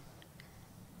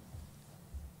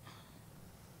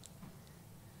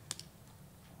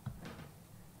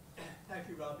 Thank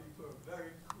you, Robbie, for a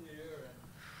very clear and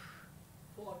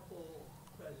thoughtful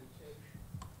presentation.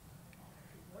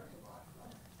 Actually, learned a lot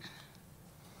from it.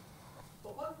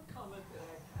 But one comment that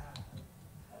I have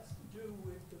has to do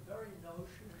with the very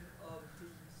notion of the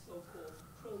so-called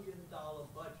trillion-dollar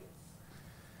budgets.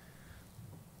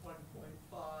 1.5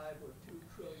 or 2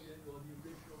 trillion, or the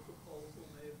original proposal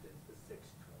may have been for 6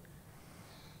 trillion.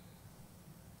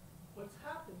 What's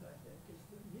happened, I think, is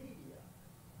the media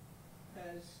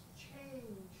has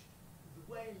changed the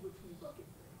way in which we look at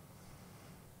things.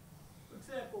 For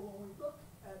example, when we look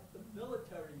at the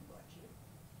military budget,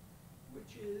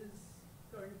 which is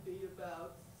going to be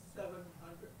about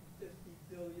 $750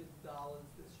 billion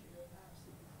this year, perhaps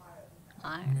even higher than that.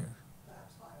 Higher.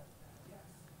 Perhaps higher than that, yes.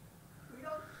 We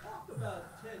don't talk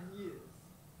about 10 years.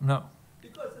 No.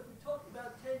 Because if we talk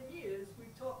about 10 years, we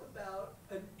talk about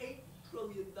an $8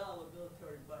 trillion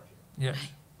military budget. Yes.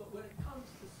 But when it comes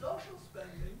to social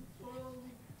spending, well,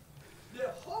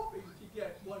 they're hoping to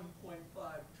get 1.5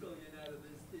 trillion out of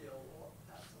this deal, or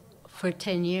perhaps a little For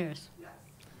 10 years. Yes,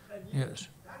 10 years. Yes.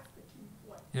 That's the key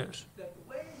point. Yes. That the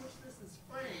way in which this is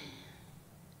framed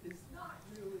is not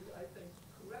really, I think,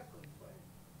 correctly framed.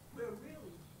 We're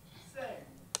really saying,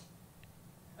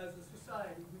 as a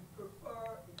society, we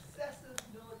prefer excessive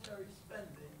military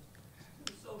spending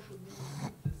to the social needs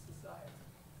of this society.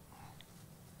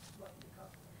 What do you come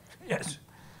to? Yes.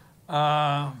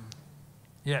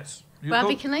 Yes. You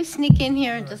Robbie, go- can I sneak in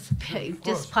here and course,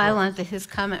 just pile of on to his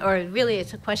comment, or really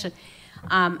it's a question,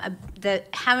 that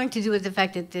having to do with the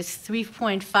fact that this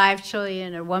 3.5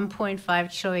 trillion or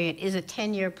 1.5 trillion is a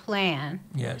 10-year plan.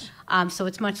 Yes. So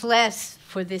it's much less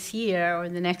for this year or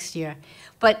the next year.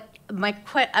 But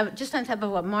just on top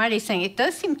of what Marty's saying, it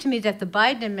does seem to me that the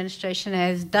Biden administration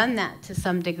has done that to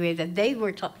some degree, that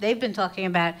they've been talking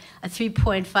about a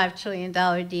 $3.5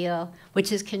 trillion deal, which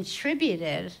has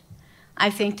contributed, I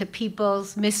think, to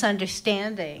people's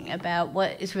misunderstanding about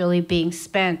what is really being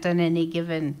spent on any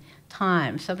given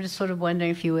time. So I'm just sort of wondering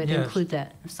if you would Yes. include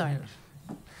that. I'm sorry.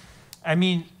 Yes. I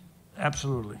mean,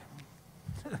 absolutely.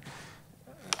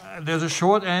 There's a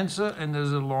short answer and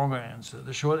there's a longer answer.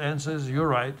 The short answer is you're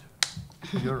right.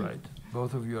 You're right.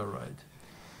 Both of you are right.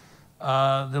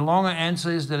 The longer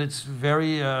answer is that it's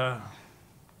very,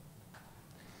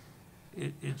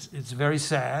 it's very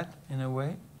sad in a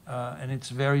way, and it's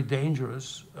very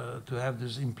dangerous to have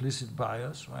this implicit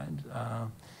bias, right?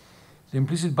 The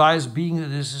implicit bias being that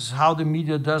this is how the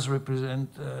media does represent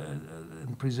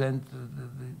and present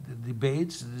the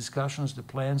debates, the discussions, the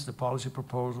plans, the policy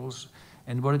proposals,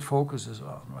 and what it focuses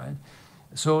on, right?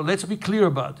 So let's be clear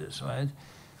about this, right?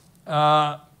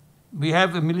 We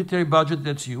have a military budget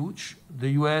that's huge. The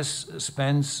US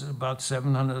spends about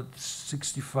 $765,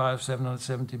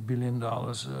 $770 billion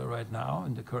right now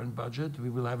in the current budget. We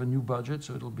will have a new budget,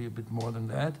 so it'll be a bit more than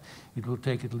that. It will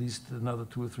take at least another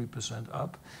 2 or 3%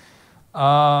 up.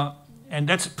 And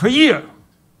that's per year.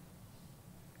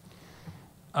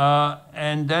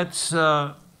 And that's,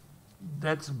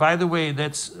 by the way,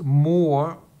 that's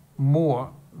more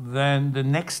than the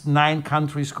next 9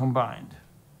 countries combined.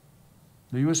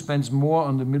 The US spends more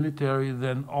on the military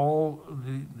than all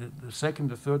the second,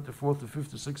 the third, the fourth, the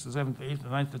fifth, the sixth, the seventh, the eighth, the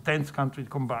ninth, the 10th country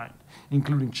combined,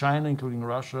 including China, including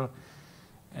Russia,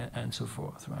 and so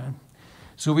forth, right?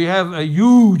 So we have a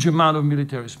huge amount of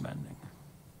military spending.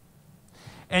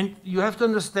 And you have to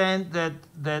understand that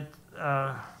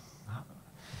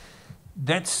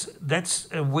that's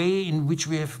a way in which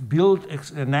we have built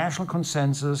a national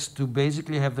consensus to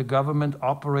basically have the government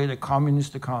operate a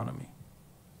communist economy.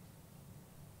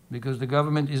 Because the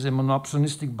government is a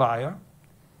monopolistic buyer,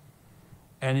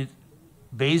 and it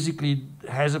basically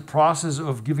has a process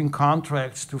of giving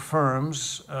contracts to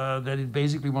firms that it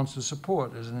basically wants to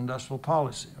support as an industrial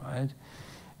policy, right?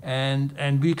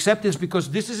 And we accept this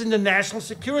because this is in the national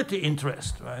security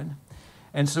interest, right?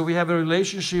 And so we have a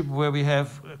relationship where we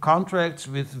have contracts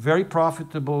with very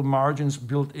profitable margins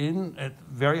built in at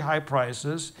very high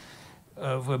prices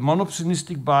of a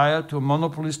monopolistic buyer to a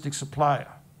monopolistic supplier.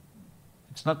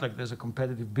 It's not like there's a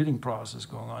competitive bidding process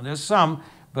going on. There's some,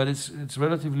 but it's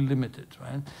relatively limited,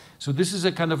 right? So this is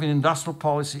a kind of an industrial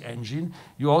policy engine.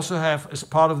 You also have, as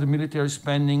part of the military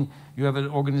spending, you have an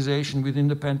organization within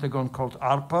the Pentagon called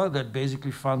ARPA that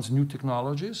basically funds new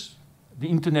technologies. The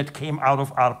internet came out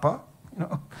of ARPA. You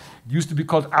know, it used to be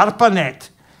called ARPANET.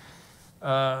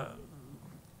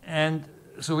 And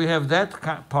so we have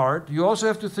that part. You also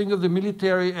have to think of the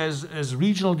military as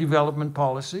regional development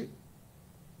policy.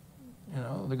 You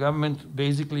know, the government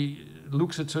basically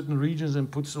looks at certain regions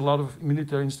and puts a lot of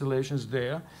military installations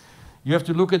there. You have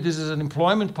to look at this as an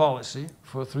employment policy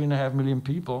for 3.5 million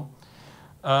people.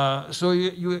 So we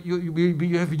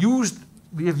have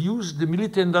used the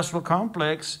military-industrial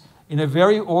complex in a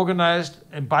very organized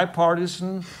and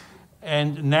bipartisan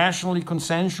and nationally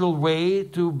consensual way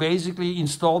to basically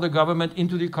install the government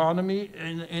into the economy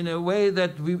in a way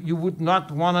that you would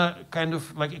not want to kind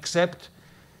of like accept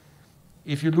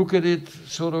if you look at it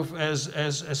sort of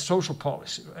as social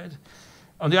policy, right?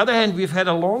 On the other hand, we've had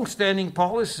a long-standing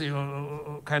policy,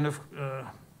 kind of,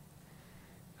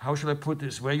 how should I put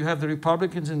this, where you have the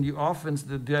Republicans in the offense,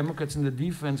 the Democrats in the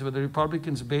defense, where the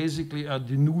Republicans basically are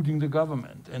denuding the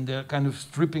government, and they're kind of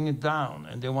stripping it down,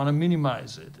 and they want to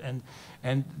minimize it.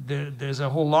 And there's a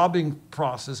whole lobbying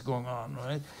process going on,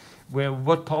 right? Where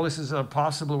what policies are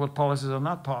possible, what policies are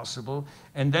not possible,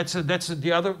 and that's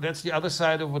the other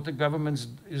side of what the government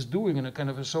is doing in a kind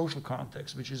of a social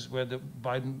context, which is where the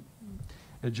Biden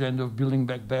agenda of building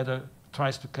back better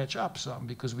tries to catch up some,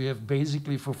 because we have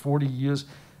basically for 40 years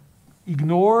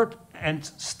ignored and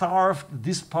starved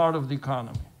this part of the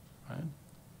economy. Right?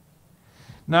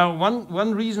 Now,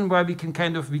 one reason why we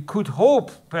could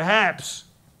hope perhaps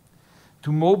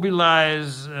to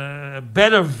mobilize a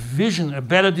better vision, a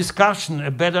better discussion, a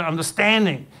better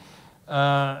understanding,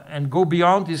 and go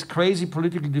beyond these crazy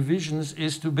political divisions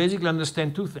is to basically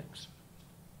understand 2 things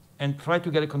and try to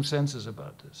get a consensus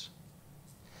about this.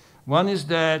 One is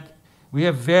that we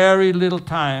have very little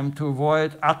time to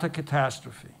avoid utter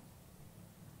catastrophe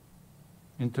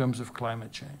in terms of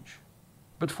climate change.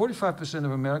 But 45%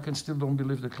 of Americans still don't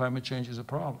believe that climate change is a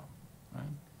problem. Right?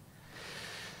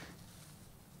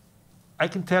 I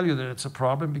can tell you that it's a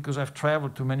problem because I've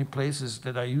traveled to many places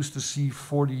that I used to see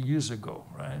 40 years ago,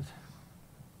 right?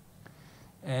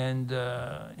 And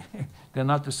they're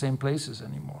not the same places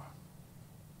anymore.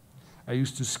 I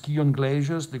used to ski on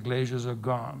glaciers. The glaciers are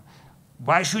gone.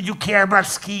 Why should you care about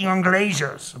skiing on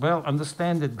glaciers? Well,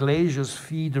 understand that glaciers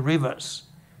feed rivers.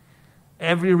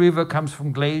 Every river comes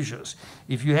from glaciers.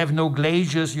 If you have no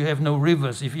glaciers, you have no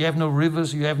rivers. If you have no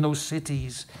rivers, you have no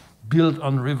cities. built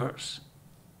on rivers.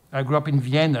 I grew up in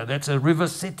Vienna. That's a river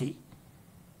city.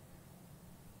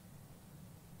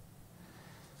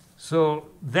 So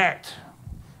that.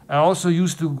 I also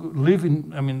used to live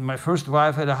in, my first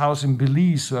wife had a house in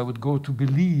Belize, so I would go to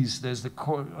Belize. There's the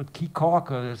Key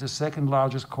Corker, there's the second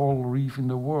largest coral reef in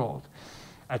the world.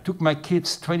 I took my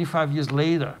kids 25 years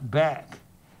later back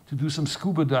to do some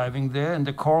scuba diving there, and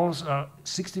the corals are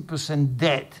 60%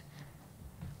 dead.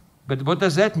 But what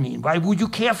does that mean? Why would you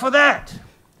care for that?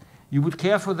 You would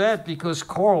care for that because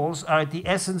corals are at the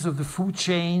essence of the food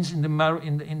chains in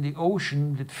the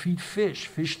ocean that feed fish.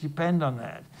 Fish depend on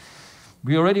that.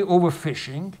 We're already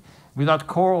overfishing. Without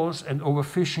corals and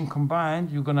overfishing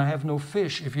combined, you're going to have no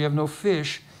fish. If you have no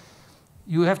fish,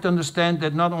 you have to understand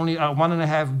that not only are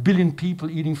 1.5 billion people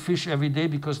eating fish every day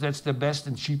because that's the best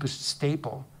and cheapest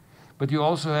staple, but you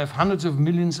also have hundreds of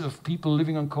millions of people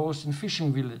living on coast in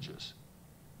fishing villages.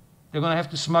 They're going to have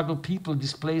to smuggle people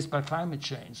displaced by climate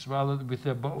change with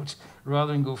their boats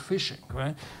rather than go fishing,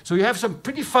 right? So you have some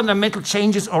pretty fundamental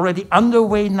changes already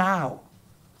underway now.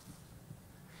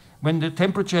 When the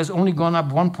temperature has only gone up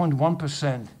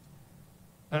 1.1%,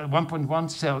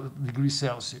 1.1 degrees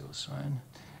Celsius, right?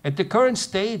 At the current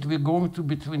state, we're going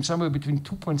to somewhere between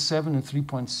 2.7 and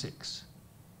 3.6.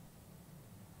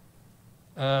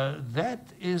 That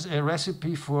is a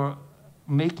recipe for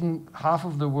making half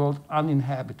of the world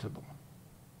uninhabitable.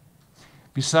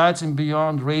 Besides and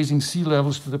beyond raising sea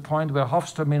levels to the point where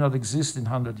Hofstra may not exist in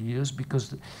 100 years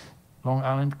because Long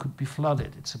Island could be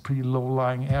flooded. It's a pretty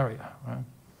low-lying area, right?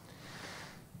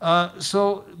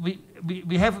 So we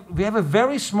have a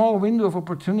very small window of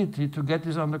opportunity to get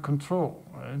this under control.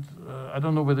 Right? I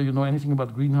don't know whether you know anything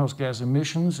about greenhouse gas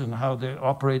emissions and how they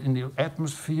operate in the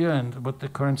atmosphere and what the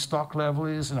current stock level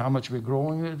is and how much we're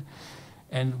growing it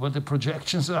and what the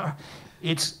projections are.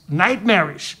 It's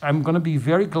nightmarish. I'm going to be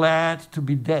very glad to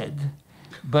be dead,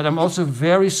 but I'm also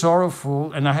very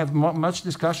sorrowful, and I have much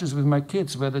discussions with my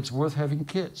kids whether it's worth having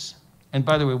kids. And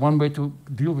by the way, one way to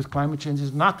deal with climate change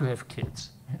is not to have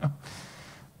kids. You know?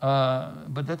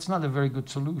 But that's not a very good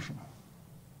solution.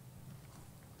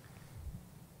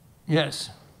 Yes.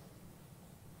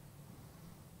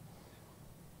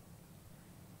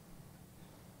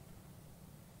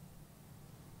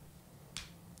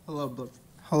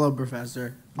 Hello,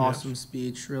 Professor. Awesome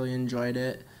speech. Really enjoyed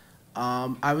it.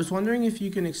 I was wondering if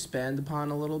you can expand upon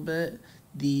a little bit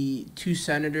the two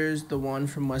senators, the one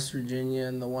from West Virginia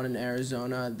and the one in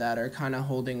Arizona, that are kind of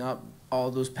holding up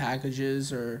all those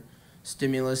packages or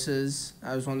stimuluses.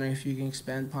 I was wondering if you can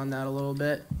expand upon that a little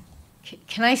bit.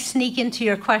 Can I sneak into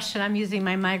your question? I'm using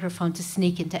my microphone to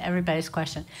sneak into everybody's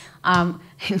question.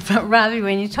 But Robbie,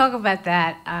 when you talk about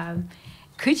that,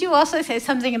 could you also say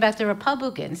something about the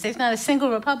Republicans? There's not a single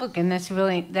Republican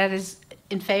that is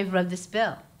in favor of this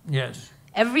bill. Yes.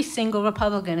 Every single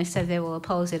Republican has said they will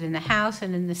oppose it in the House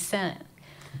and in the Senate.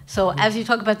 So as you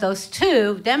talk about those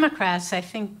two Democrats, I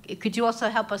think, could you also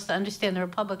help us to understand the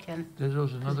Republican? There's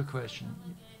also another question.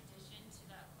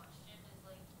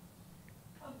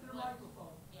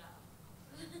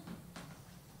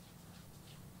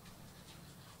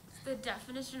 The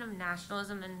definition of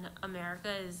nationalism in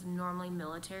America is normally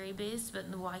military-based, but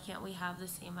why can't we have the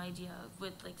same idea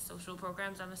with like social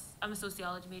programs? I'm a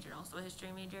sociology major and also a history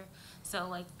major, so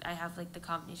like I have like the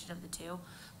combination of the two,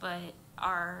 but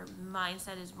our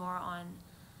mindset is more on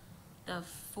the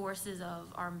forces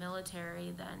of our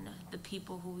military than the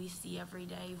people who we see every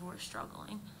day who are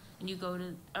struggling. And you go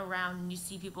around and you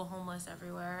see people homeless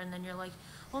everywhere, and then you're like,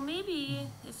 well, maybe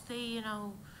if they,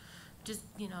 just,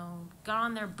 got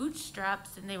on their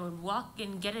bootstraps and they would walk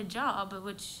and get a job,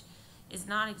 which is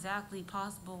not exactly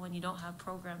possible when you don't have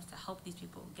programs to help these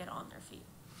people get on their feet.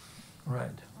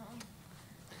 Right.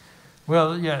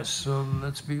 Well, yes, so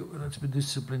let's be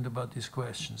disciplined about these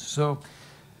questions. So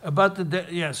about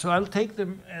so I'll take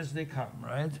them as they come,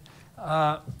 right?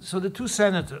 So the two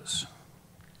senators.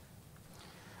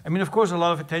 I mean, of course, a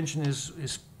lot of attention is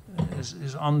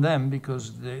on them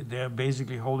because they're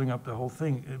basically holding up the whole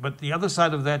thing. But the other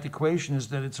side of that equation is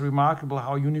that it's remarkable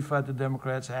how unified the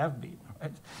Democrats have been,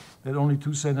 right? That only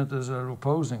two senators are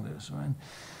opposing this, right?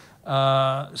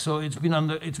 So it's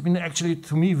been actually,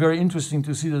 to me, very interesting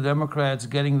to see the Democrats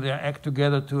getting their act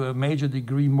together to a major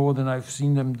degree more than I've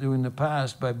seen them do in the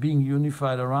past by being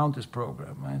unified around this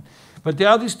program, right? But there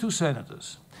are these two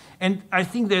senators. And I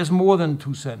think there's more than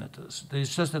two senators.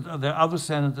 It's just that there are other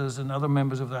senators and other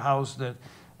members of the House that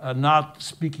are not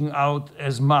speaking out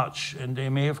as much, and they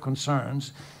may have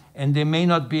concerns, and they may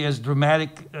not be as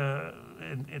dramatic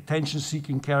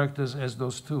attention-seeking characters as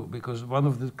those two, because one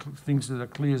of the things that are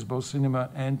clear is both Sinema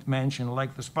and Manchin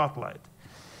like the spotlight.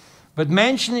 But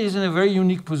Manchin is in a very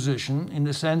unique position in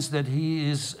the sense that he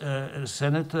is a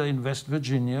senator in West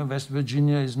Virginia. West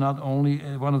Virginia is not only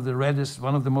one of the reddest,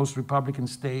 one of the most Republican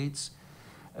states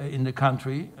in the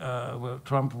country, where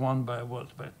Trump won by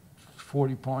what, by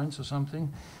 40 points or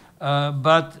something,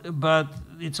 but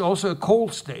it's also a coal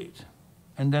state,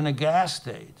 and then a gas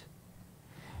state,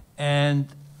 and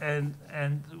I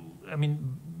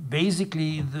mean,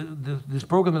 basically this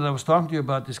program that I was talking to you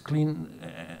about, this clean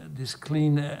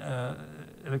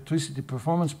electricity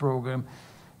performance program,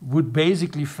 would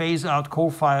basically phase out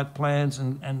coal-fired plants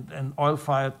and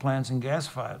oil-fired plants and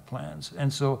gas-fired plants.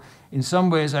 And so in some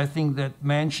ways, I think that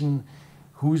Manchin,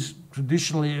 who's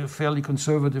traditionally a fairly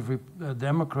conservative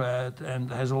Democrat and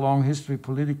has a long history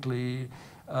politically,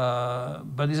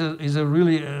 but is a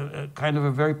really a kind of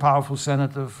a very powerful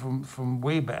senator from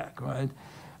way back, right?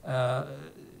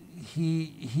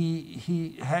 He's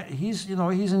in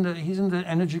the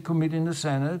Energy Committee in the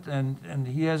Senate, and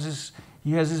he has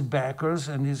his backers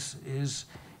and his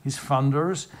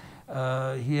funders.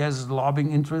 He has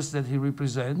lobbying interests that he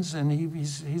represents, and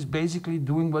he's basically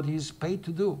doing what he's paid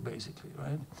to do, basically,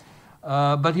 right?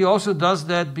 But he also does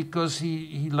that because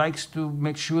he likes to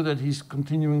make sure that he's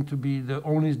continuing to be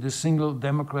the single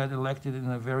Democrat elected in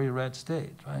a very red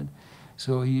state, right?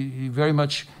 So he very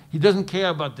much, he doesn't care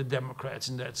about the Democrats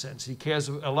in that sense. He cares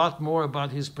a lot more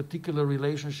about his particular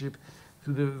relationship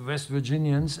to the West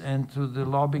Virginians and to the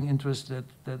lobbying interests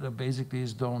that are basically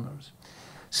his donors.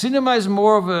 Sinema is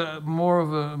more of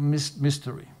a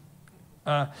mystery.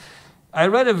 I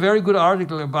read a very good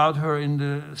article about her in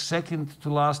the second to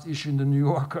last issue in the New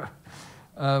Yorker.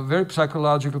 Very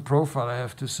psychological profile, I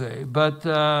have to say. But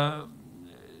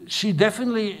she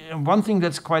definitely, one thing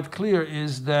that's quite clear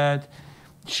is that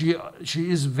she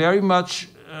is very much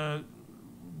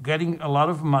getting a lot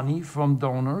of money from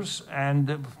donors,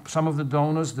 and some of the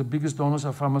donors, the biggest donors,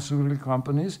 are pharmaceutical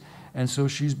companies, and so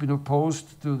she's been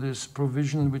opposed to this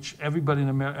provision, which everybody in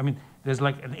America, I mean, there's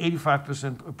like an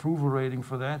 85% approval rating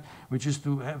for that, which is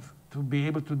to be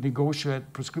able to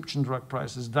negotiate prescription drug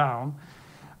prices down.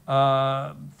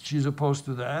 She's opposed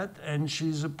to that, and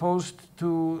she's opposed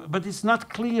to, but it's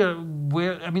not clear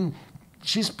where, I mean,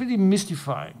 she's pretty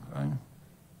mystifying, right?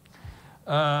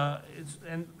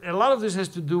 And a lot of this has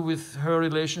to do with her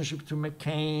relationship to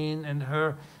McCain and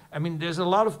her, I mean, there's a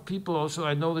lot of people also,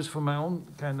 I know this from my own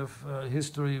kind of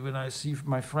history when I see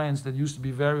my friends that used to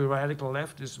be very radical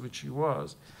leftists, which she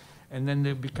was, and then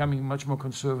they're becoming much more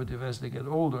conservative as they get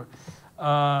older.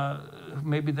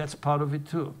 Maybe that's part of it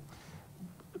too.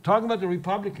 Talking about the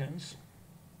Republicans,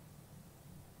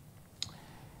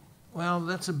 well,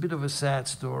 that's a bit of a sad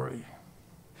story.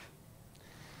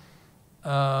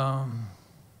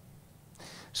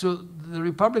 So the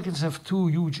Republicans have three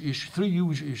huge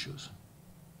issues.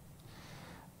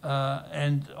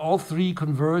 And all three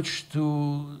converge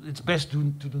to it's best to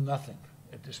do nothing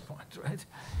at this point, right?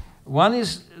 One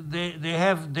is they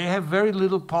have very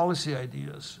little policy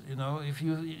ideas. You know,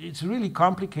 it's really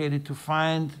complicated to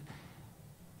find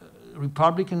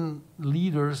Republican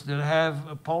leaders that have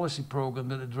a policy program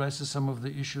that addresses some of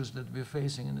the issues that we're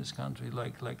facing in this country,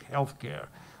 like health care.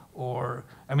 Or,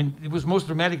 I mean, it was most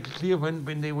dramatically clear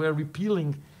when they were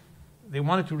they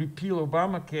wanted to repeal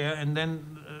Obamacare, and then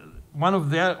one of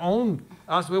their own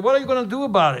asked, well, what are you going to do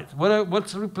about it?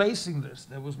 What's replacing this?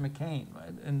 That was McCain,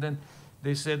 right? And then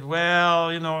they said,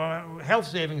 well, you know, health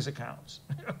savings accounts.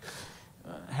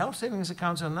 Health savings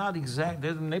accounts are not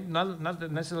they're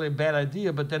not necessarily a bad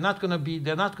idea, but they're not going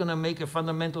to make a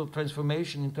fundamental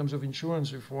transformation in terms of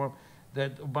insurance reform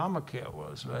that Obamacare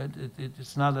was, right?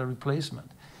 It's not a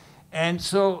replacement. And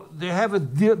so they have a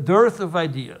dearth of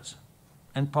ideas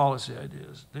and policy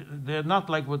ideas. They're not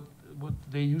like what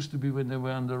they used to be when they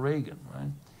were under Reagan,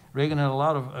 right?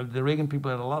 The Reagan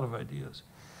people had a lot of ideas.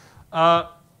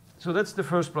 So that's the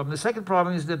first problem. The second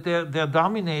problem is that they're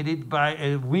dominated by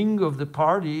a wing of the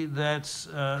party that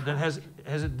has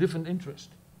a different interest,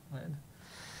 right?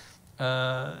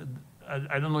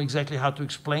 I don't know exactly how to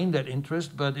explain that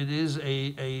interest, but it is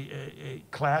a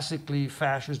classically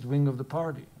fascist wing of the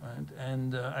party, right?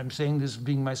 And I'm saying this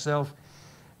being myself,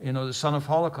 you know, the son of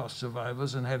Holocaust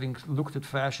survivors and having looked at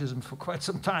fascism for quite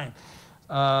some time.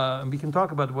 And we can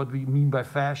talk about what we mean by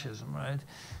fascism, right?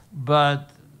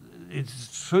 But it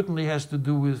certainly has to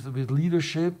do with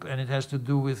leadership, and it has to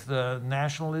do with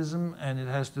nationalism, and it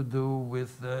has to do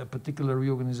with a particular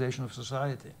reorganization of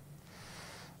society.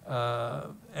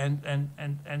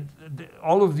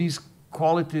 All of these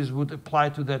qualities would apply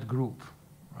to that group,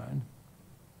 right?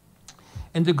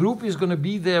 And the group is going to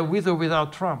be there with or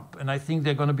without Trump, and I think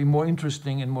they're going to be more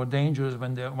interesting and more dangerous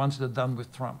once they're done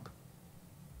with Trump,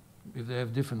 if they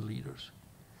have different leaders.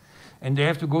 And they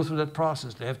have to go through that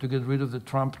process. They have to get rid of the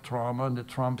Trump trauma and the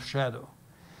Trump shadow.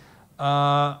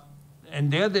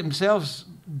 And they're themselves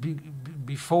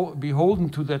beholden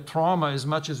to that trauma as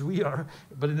much as we are,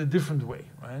 but in a different way,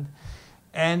 right?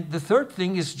 And the third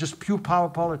thing is just pure power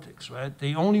politics, right?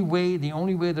 The only way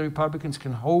the Republicans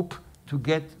can hope to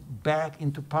get back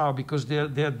into power, because they're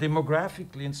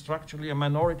demographically and structurally a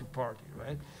minority party,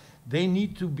 right? They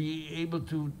need to be able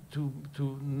to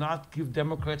not give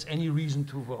Democrats any reason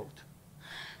to vote,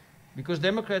 because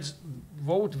Democrats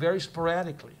vote very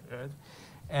sporadically, right?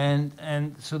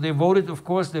 And so they voted, of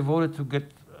course, they voted to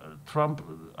get Trump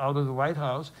out of the White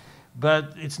House,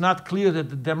 but it's not clear that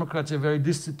the Democrats are very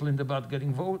disciplined about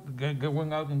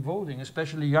going out and voting,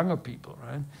 especially younger people,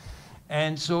 right?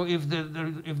 And so if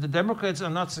the Democrats are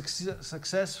not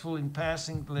successful in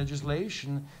passing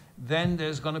legislation, then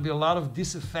there's going to be a lot of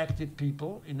disaffected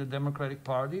people in the Democratic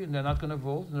Party, and they're not going to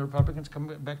vote, and the Republicans come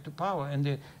back to power.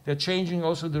 And they're changing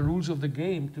also the rules of the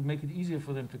game to make it easier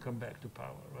for them to come back to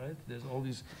power, right? There's all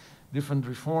these different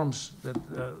reforms, that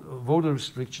voter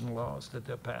restriction laws that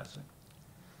they're passing.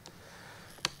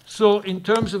 So in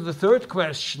terms of the third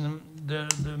question, the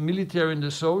military and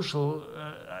the social,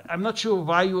 I'm not sure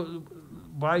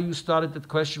why you started that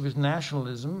question with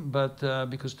nationalism, but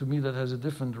because to me that has a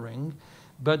different ring.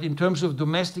 But in terms of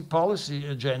domestic policy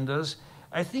agendas,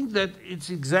 I think that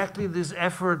it's exactly this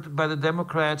effort by the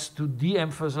Democrats to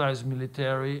de-emphasize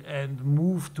military and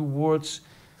move towards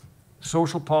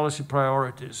social policy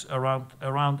priorities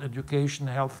around education,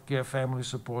 healthcare, family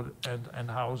support,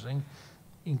 and housing,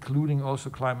 including also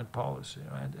climate policy,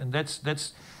 right? And that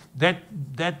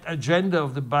agenda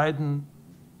of the Biden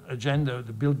agenda,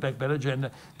 the Build Back Better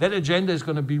agenda, that agenda is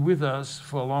going to be with us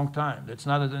for a long time. That's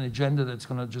not an agenda that's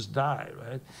going to just die,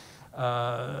 right?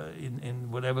 In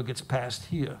whatever gets passed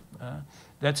here.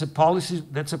 That's a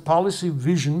policy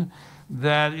vision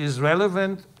that is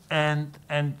relevant and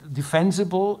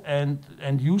defensible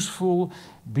and useful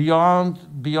beyond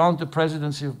the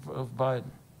presidency of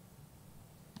Biden.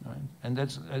 Right? And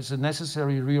that's a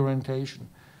necessary reorientation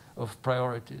of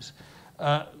priorities.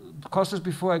 Costas,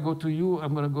 before I go to you,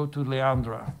 I'm going to go to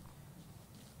Leandra.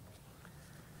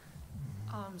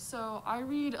 So I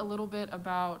read a little bit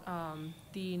about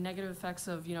the negative effects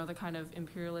of, the kind of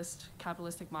imperialist,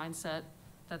 capitalistic mindset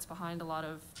that's behind a lot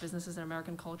of businesses in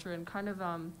American culture, and kind of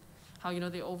how,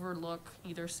 they overlook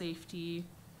either safety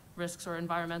risks or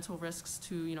environmental risks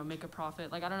to, make a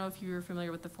profit. Like, I don't know if you're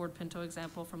familiar with the Ford Pinto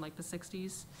example from like the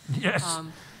 60s. Yes.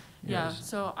 Yeah, yes.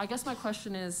 So I guess my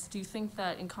question is, do you think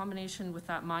that in combination with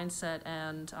that mindset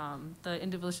and the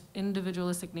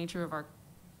individualistic nature of our,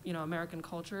 American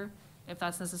culture, if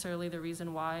that's necessarily the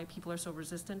reason why people are so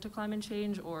resistant to climate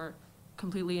change, or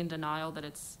completely in denial that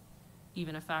it's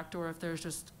even a factor, or if there's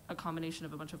just a combination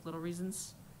of a bunch of little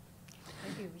reasons?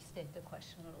 Maybe restate the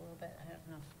question a little bit. I don't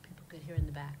know if people could hear in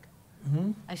the back.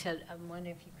 Mm-hmm. I said, I'm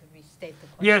wondering if you could restate the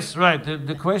question. Yes, right.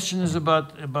 The question is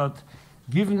about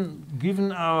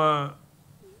given our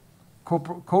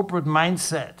corporate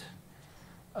mindset,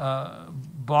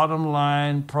 bottom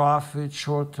line, profit,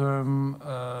 short term,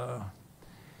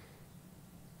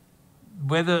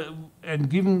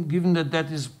 given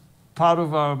that is part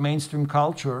of our mainstream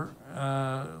culture,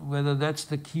 whether that's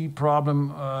the key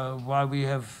problem why we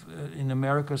have in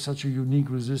America such a unique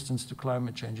resistance to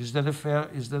climate change. Is that a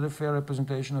fair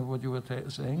representation of what you were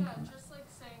saying? Yeah, just like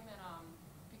saying that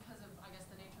because of, I guess,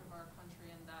 the nature of our country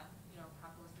and that,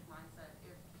 capitalistic mindset,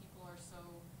 if people are so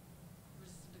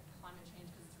resistant to climate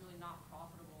change because it's really not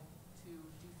profitable to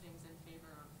do things in favor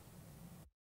of the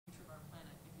future of our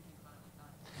planet, if you think about it like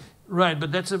that. Right,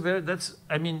 but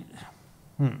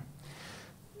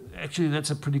actually, that's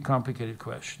a pretty complicated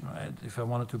question, right? If I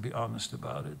wanted to be honest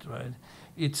about it, right?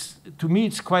 To me,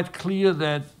 it's quite clear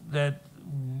that there's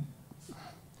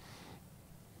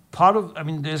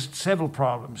several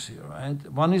problems here,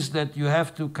 right? One is that you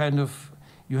have to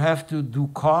do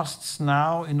costs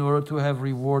now in order to have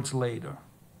rewards later,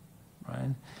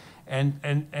 right?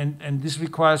 And this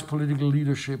requires political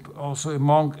leadership also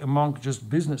among just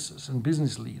businesses and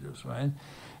business leaders, right?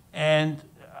 And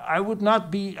I would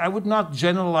not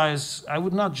generalize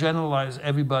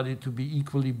everybody to be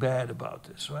equally bad about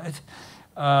this, right?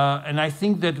 And I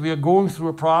think that we are going through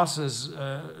a process,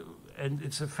 and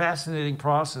it's a fascinating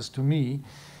process to me,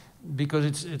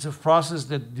 because it's a process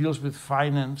that deals with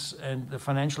finance and the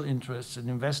financial interests and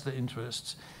investor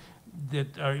interests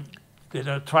that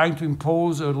are trying to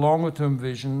impose a longer-term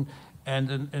vision and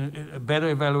a better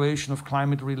evaluation of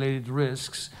climate-related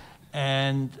risks,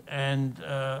 and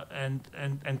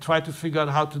try to figure out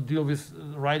how to deal with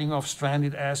writing off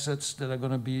stranded assets that are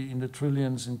going to be in the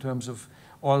trillions in terms of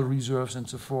oil reserves and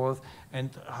so forth,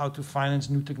 and how to finance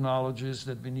new technologies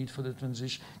that we need for the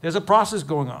transition. There's a process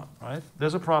going on, right?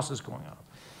 There's a process going on.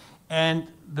 And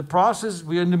the process,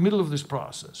 we're in the middle of this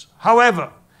process.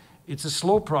 However, it's a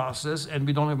slow process and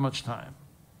we don't have much time.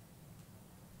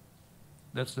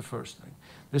 That's the first thing.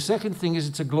 The second thing is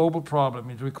it's a global problem.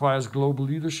 It requires global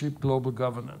leadership, global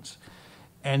governance.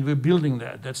 And we're building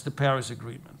that. That's the Paris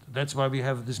Agreement. That's why we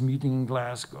have this meeting in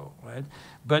Glasgow, right?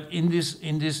 But in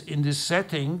this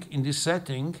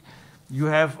setting, you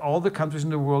have all the countries in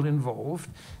the world involved,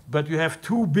 but you have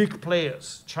two big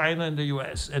players, China and the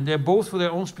US, and they're both, for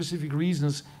their own specific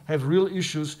reasons, have real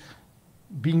issues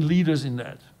being leaders in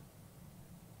that.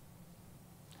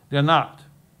 They're not.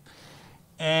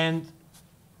 And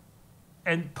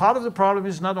part of the problem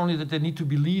is not only that they need to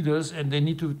be leaders and they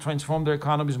need to transform their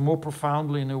economies more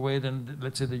profoundly in a way than,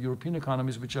 let's say, the European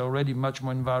economies, which are already much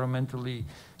more environmentally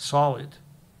solid.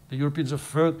 The Europeans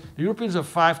are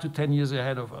 5 to 10 years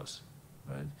ahead of us,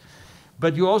 right?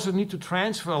 But you also need to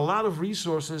transfer a lot of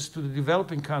resources to the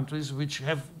developing countries, which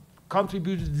have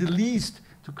contributed the least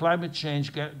to climate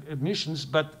change emissions,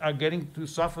 but are getting to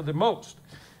suffer the most.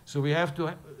 So we have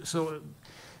to, so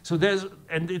there's,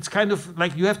 and it's kind of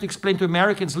like you have to explain to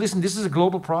Americans, listen, this is a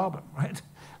global problem, right?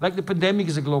 Like the pandemic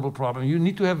is a global problem. You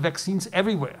need to have vaccines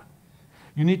everywhere.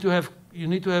 You need to have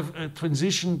a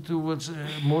transition towards a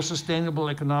more sustainable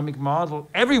economic model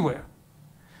everywhere.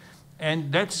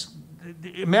 And that's,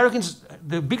 the Americans,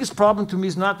 the biggest problem to me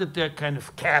is not that they're kind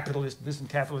of capitalist this and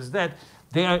capitalist that.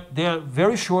 They are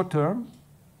very short term,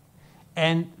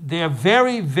 and they are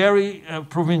very, very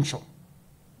provincial.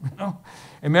 You know?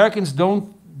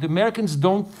 The Americans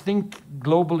don't think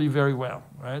globally very well,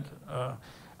 right?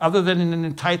 Other than in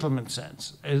an entitlement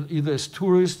sense, either as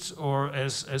tourists or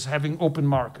as having open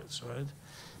markets, right?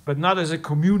 But not as a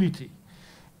community.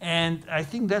 And I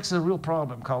think that's a real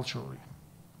problem culturally.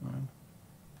 Right?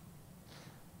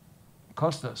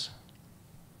 Costas.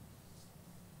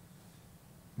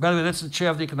 By the way, that's the chair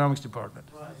of the economics department.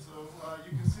 Right, so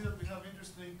you can see that we have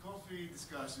interesting coffee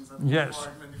discussions at the yes,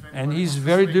 department. And he's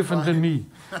very different than me,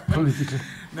 politically.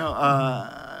 No,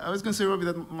 I was going to say, Robbie,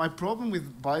 that my problem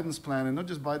with Biden's plan, and not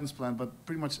just Biden's plan, but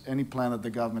pretty much any plan that the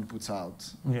government puts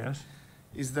out, yes,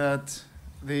 is that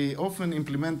they often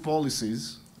implement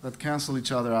policies that cancel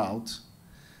each other out.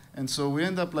 And so we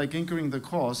end up like incurring the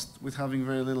cost with having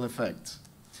very little effect.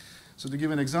 So to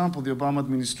give an example, the Obama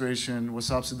administration was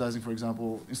subsidizing, for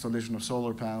example, installation of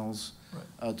solar panels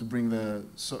to bring the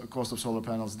cost of solar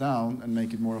panels down and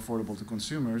make it more affordable to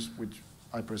consumers, which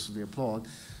I personally applaud.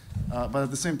 But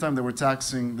at the same time, they were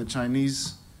taxing the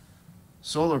Chinese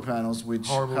solar panels, which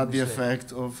had the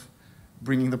effect of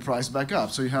bringing the price back up.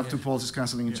 So you have two policies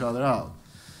canceling each other out.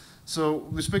 So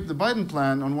with respect to the Biden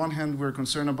plan, on one hand, we're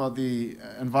concerned about the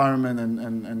environment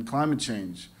and climate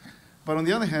change. But on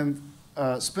the other hand,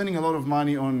 spending a lot of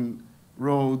money on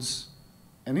roads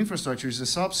and infrastructure is a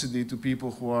subsidy to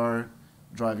people who are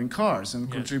driving cars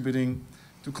and contributing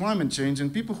to climate change.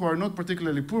 And people who are not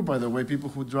particularly poor, by the way, people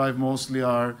who drive mostly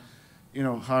are, you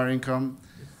know, higher income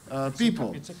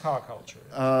people. It's a car culture.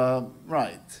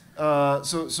 Right.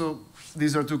 So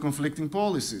these are two conflicting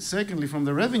policies. Secondly, from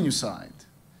the revenue side,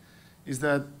 is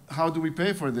that how do we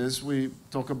pay for this? We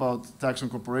talk about tax on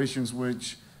corporations,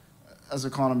 which as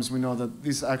economists, we know that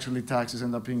these actually taxes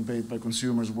end up being paid by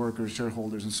consumers, workers,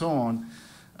 shareholders, and so on.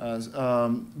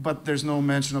 But there's no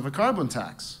mention of a carbon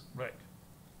tax. Right.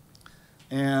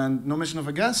 And no mention of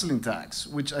a gasoline tax,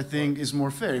 which I think is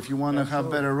more fair. If you want to have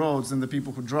better roads, then the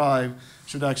people who drive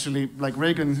should actually, like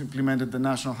Reagan implemented the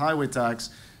national highway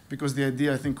tax, because the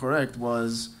idea, I think correct,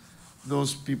 was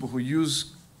those people who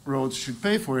use roads should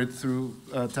pay for it through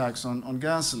tax on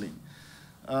gasoline.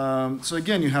 So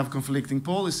again, you have conflicting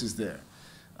policies there.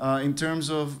 In terms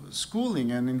of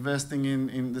schooling and investing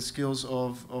in the skills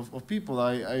of people,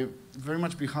 I very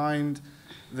much behind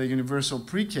the universal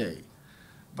pre-K,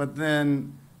 but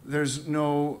then there's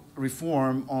no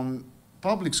reform on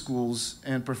public schools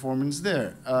and performance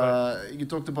there. You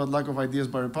talked about lack of ideas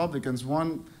by Republicans.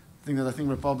 One thing that I think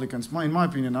Republicans, in my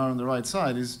opinion, are on the right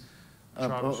side is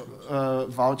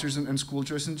vouchers and school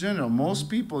choice in general. Most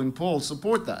people in polls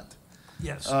support that.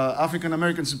 Yes. African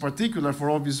Americans in particular, for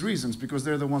obvious reasons, because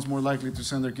they're the ones more likely to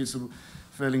send their kids to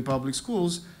failing public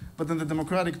schools. But then the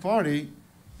Democratic Party,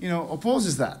 you know,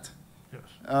 opposes that.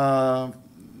 Yes.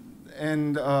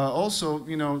 And also,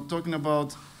 you know, talking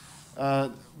about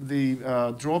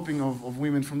the dropping of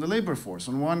women from the labor force.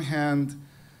 On one hand,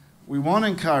 we want to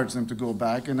encourage them to go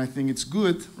back, and I think it's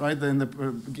good, right? Then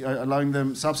allowing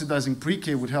them, subsidizing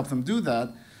pre-K would help them do that.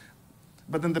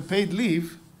 But then the paid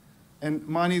leave and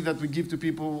money that we give to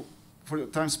people for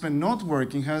time spent not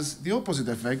working has the opposite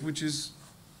effect, which is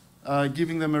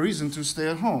giving them a reason to stay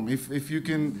at home. If you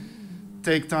can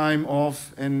take time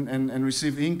off and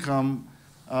receive income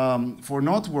for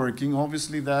not working,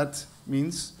 obviously that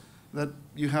means that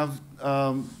you have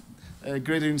a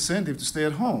greater incentive to stay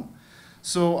at home.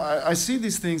 So I see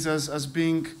these things as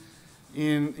being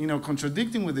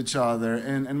contradicting with each other,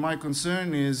 and my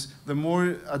concern is the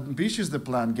more ambitious the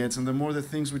plan gets and the more the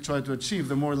things we try to achieve,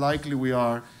 the more likely we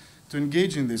are to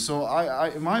engage in this. So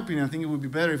in my opinion, I think it would be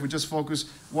better if we just focus,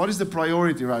 what is the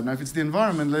priority right now? If it's the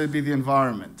environment, let it be the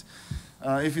environment.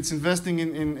 If it's investing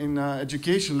in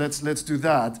education, let's do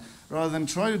that, rather than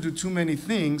try to do too many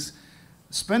things,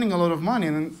 spending a lot of money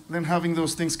and then having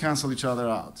those things cancel each other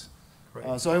out.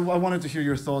 So I wanted to hear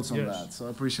your thoughts on that, so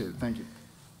I appreciate it. Thank you.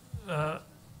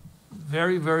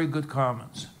 Very, very good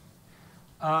comments.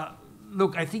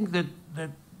 Look, I think that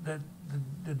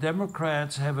the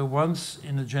Democrats have a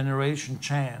once-in-a-generation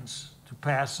chance to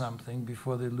pass something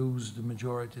before they lose the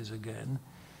majorities again.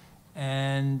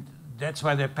 And that's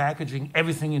why they're packaging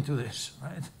everything into this,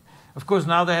 right? Of course,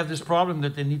 now they have this problem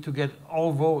that they need to get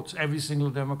all votes, every single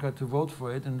Democrat to vote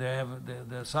for it, and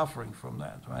they're suffering from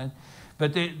that, right?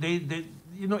 But they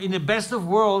in the best of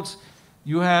worlds,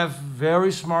 you have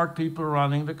very smart people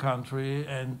running the country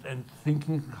and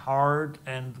thinking hard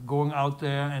and going out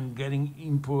there and getting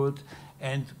input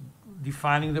and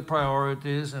defining the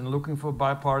priorities and looking for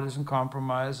bipartisan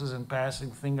compromises and passing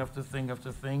thing after thing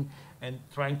after thing and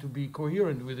trying to be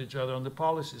coherent with each other on the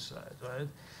policy side, right?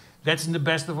 That's in the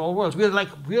best of all worlds. We're like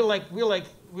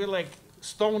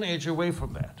Stone Age away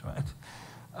from that,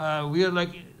 right? We are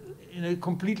like in a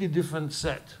completely different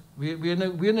set.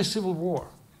 We're in a civil war,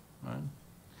 right?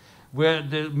 Where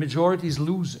the majority is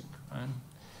losing, right?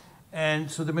 And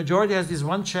so the majority has this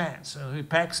one chance, and it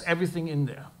packs everything in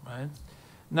there, right?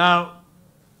 Now,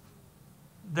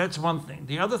 that's one thing.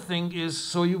 The other thing is,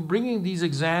 so you're bringing these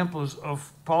examples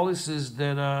of policies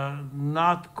that are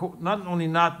not only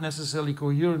not necessarily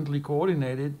coherently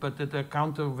coordinated, but that are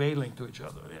countervailing to each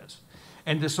other, yes.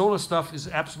 And the solar stuff is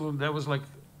absolutely, that was like,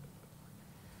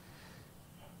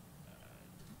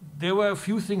 there were a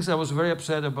few things I was very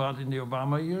upset about in the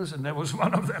Obama years, and that was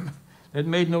one of them. That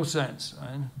made no sense,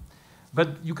 right?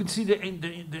 But you can see the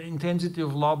intensity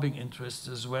of lobbying interests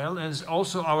as well, as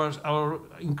also our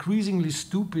increasingly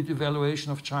stupid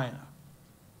evaluation of China.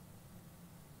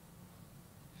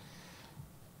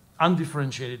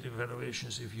 Undifferentiated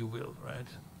evaluations, if you will, right?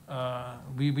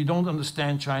 We don't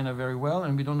understand China very well,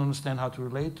 and we don't understand how to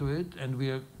relate to it, and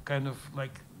we are kind of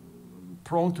like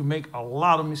prone to make a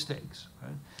lot of mistakes,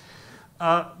 right?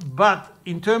 But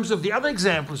in terms of the other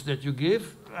examples that you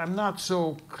give, I'm not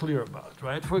so clear about,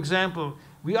 right? For example,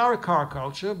 we are a car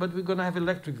culture, but we're going to have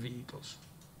electric vehicles.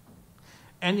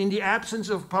 And in the absence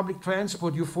of public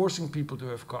transport, you're forcing people to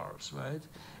have cars, right?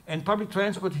 And public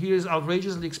transport here is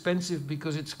outrageously expensive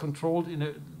because it's controlled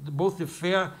in both the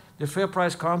fair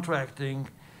price contracting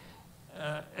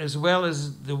as well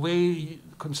as the way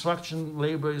construction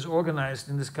labor is organized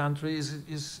in this country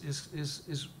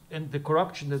and the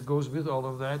corruption that goes with all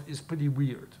of that is pretty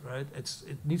weird, right?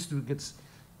 It needs to get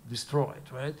destroyed,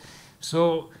 right?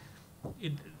 So,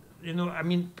 I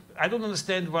mean, I don't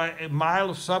understand why a mile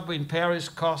of subway in Paris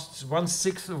costs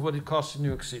 1/6 of what it costs in New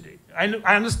York City.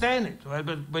 I understand it, right?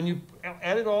 But when you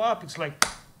add it all up, it's like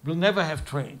we'll never have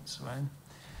trains,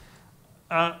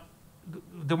 right?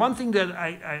 The one thing that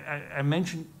I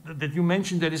mentioned, that you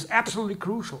mentioned, that is absolutely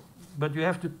crucial, but you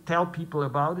have to tell people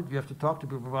about it. You have to talk to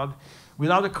people about it.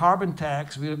 Without a carbon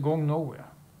tax, we are going nowhere.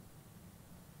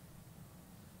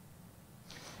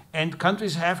 And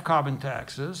countries have carbon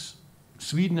taxes.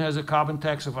 Sweden has a carbon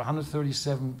tax of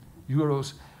 137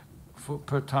 euros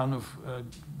per ton of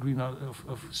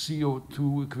of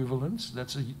CO2 equivalents.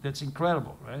 That's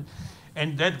incredible, right?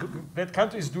 And that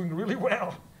country is doing really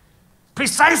well,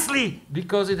 precisely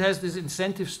because it has this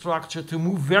incentive structure to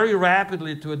move very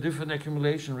rapidly to a different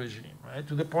accumulation regime, right?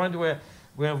 To the point where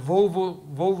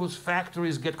Volvo's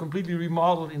factories get completely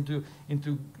remodeled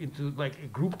into like a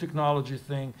group technology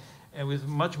thing, and with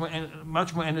much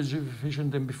more energy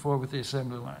efficient than before with the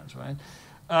assembly lines, right?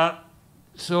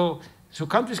 So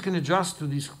countries can adjust to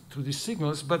these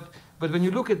signals, but when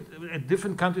you look at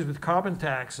different countries with carbon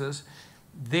taxes,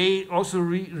 they also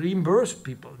reimburse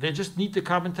people. They just need the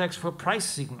carbon tax for a price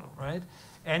signal, right?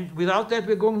 And without that,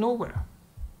 we're going nowhere.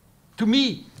 To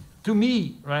me,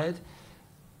 right?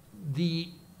 The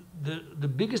the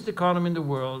biggest economy in the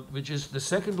world, which is the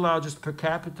second largest per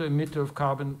capita emitter of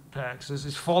carbon taxes,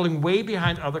 is falling way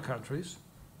behind other countries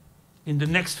in the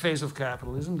next phase of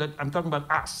capitalism. That I'm talking about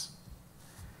us.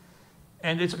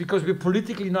 And it's because we're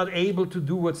politically not able to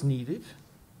do what's needed.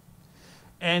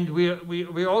 And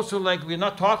we're also like, we're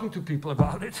not talking to people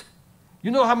about it. You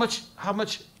know how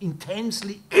much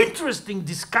intensely interesting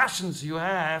discussions you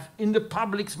have in the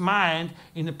public's mind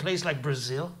in a place like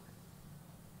Brazil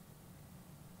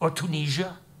or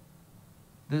Tunisia.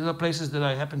 These are places that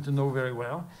I happen to know very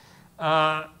well.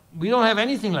 We don't have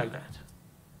anything like that.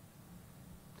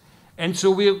 And so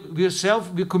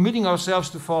we're committing ourselves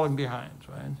to falling behind,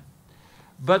 right?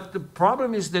 But the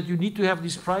problem is that you need to have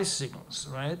these price signals,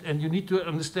 right? And you need to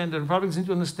understand, the Republicans need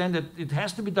to understand that it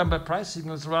has to be done by price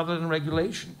signals rather than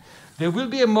regulation. There will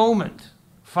be a moment,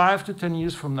 5 to 10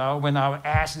 years from now, when our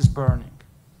ass is burning.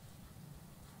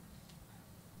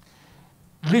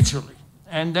 Literally.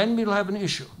 And then we'll have an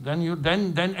issue.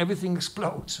 Then everything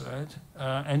explodes, right?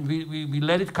 And we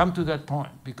let it come to that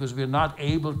point because we're not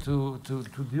able to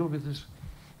deal with this.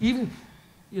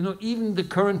 Even the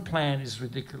current plan is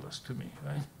ridiculous to me,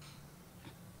 right?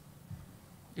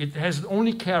 It has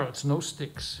only carrots, no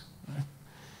sticks. Right?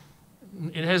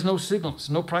 It has no signals,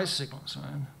 no price signals,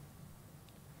 right?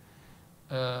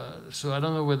 So I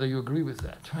don't know whether you agree with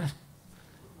that, right?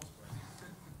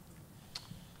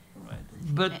 Right.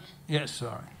 But, yes,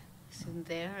 sorry. Susan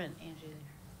there and Andrew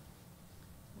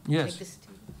there. Yes. Take this to-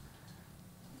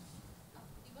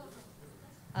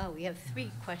 Oh, we have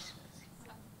 3 questions.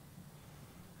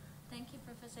 Thank you,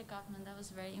 Professor Guttmann. That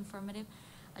was very informative.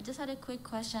 I just had a quick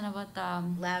question about the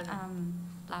Louder.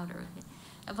 Louder, okay.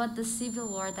 About the civil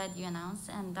war that you announced.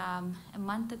 And a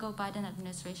month ago, Biden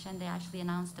administration, they actually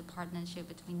announced a partnership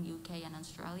between UK and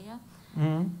Australia.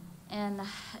 Mm-hmm. And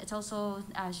it's also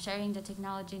sharing the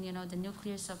technology, the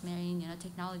nuclear submarine,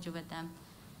 technology with them.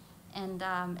 And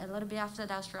a little bit after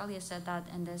that, Australia said that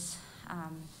in this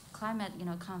climate,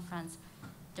 conference,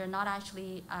 they're not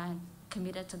actually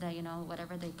committed to the,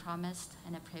 whatever they promised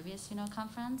in a previous,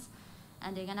 conference.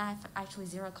 And they're gonna have actually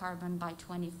zero carbon by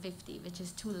 2050, which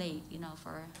is too late,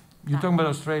 for. You're talking about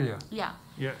Australia? Yeah.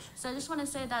 Yes. So I just want to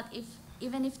say that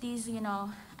even if these,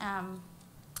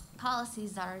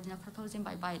 policies that are, proposing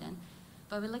by Biden,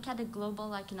 but we look at the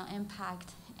global,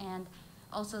 impact, and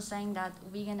also saying that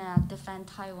we're gonna defend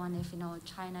Taiwan if,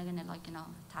 China gonna,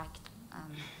 attack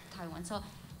Taiwan. So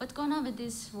what's going on with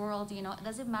this world,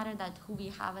 does it matter that who we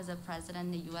have as a president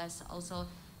in the U.S. also,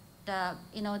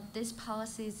 this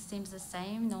policy seems the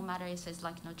same, no matter if it's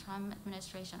Trump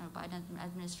administration or Biden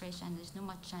administration, there's no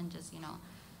much changes,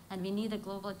 and we need a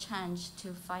global change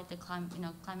to fight the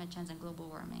climate change and global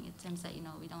warming. It seems that,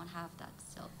 we don't have that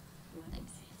still.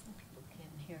 Thanks. Some people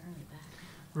can't hear her in the back.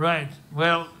 Right.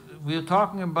 Well, we're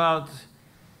talking about,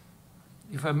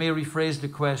 if I may rephrase the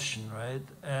question, right?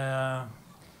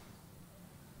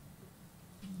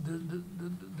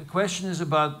 The question is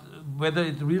about whether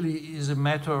it really is a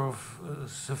matter of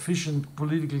sufficient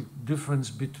political difference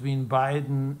between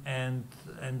Biden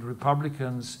and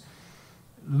Republicans,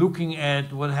 looking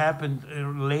at what happened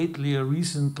lately or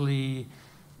recently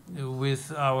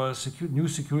with our new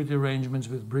security arrangements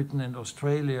with Britain and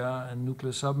Australia and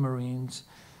nuclear submarines,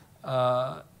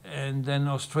 and then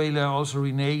Australia also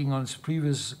reneging on its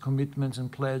previous commitments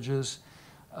and pledges.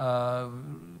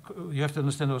 You have to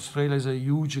understand Australia is a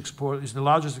huge exporter, is the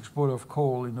largest exporter of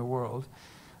coal in the world,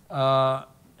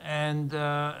 and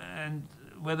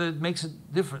whether it makes a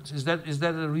difference. Is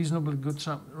that a reasonably good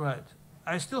sum? Right.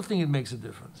 I still think it makes a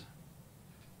difference.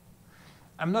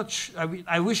 I'm not.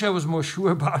 I wish I was more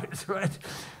sure about it. Right.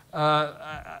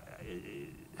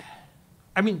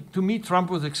 I mean, to me, Trump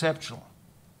was exceptional.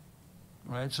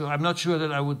 Right. So I'm not sure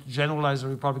that I would generalize the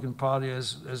Republican Party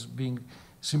as being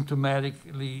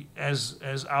symptomatically as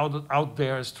out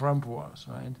there as Trump was,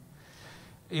 right?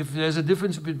 If there's a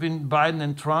difference between Biden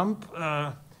and Trump,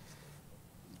 I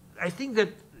think that,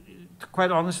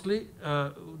 quite honestly,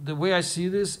 the way I see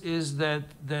this is that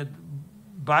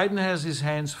Biden has his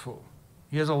hands full.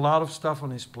 He has a lot of stuff on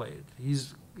his plate.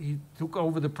 He took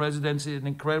over the presidency at an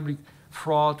incredibly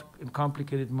fraught and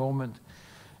complicated moment,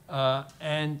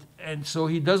 and so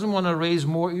he doesn't want to raise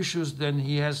more issues than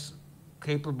he has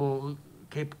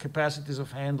capacities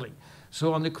of handling.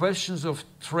 So on the questions of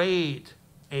trade,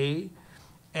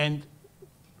 and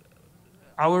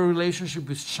our relationship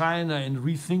with China and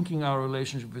rethinking our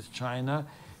relationship with China,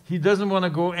 he doesn't want to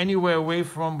go anywhere away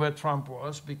from where Trump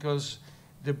was, because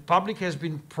the public has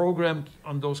been programmed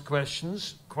on those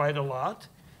questions quite a lot,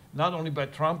 not only by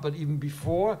Trump, but even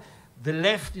before. the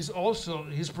left is also,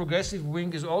 his progressive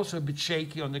wing is also a bit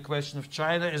shaky on the question of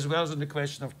China as well as on the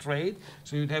question of trade.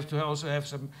 So you'd have to also have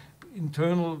some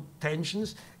internal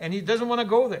tensions, and he doesn't want to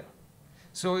go there.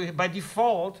 So by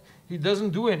default, he doesn't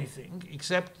do anything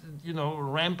except, you know,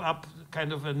 ramp up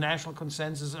kind of a national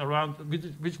consensus around,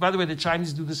 which by the way, the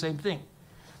Chinese do the same thing.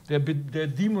 They're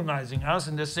demonizing us,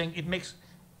 and they're saying it makes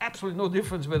absolutely no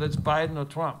difference whether it's Biden or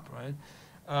Trump, right?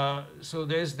 So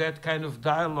there's that kind of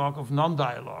dialogue of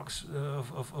non-dialogues,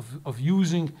 of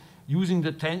using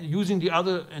the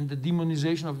other and the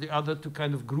demonization of the other to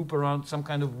kind of group around some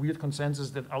kind of weird consensus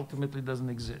that ultimately doesn't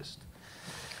exist.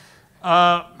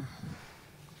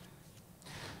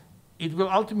 It will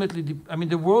ultimately, I mean,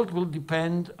 the world will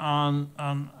depend on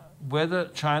whether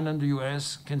China and the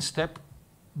US can step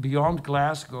beyond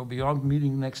Glasgow, beyond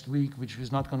meeting next week, which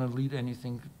is not going to lead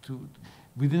anything to,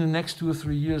 within the next 2 or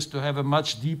 3 years, to have a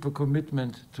much deeper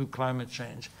commitment to climate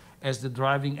change as the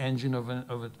driving engine of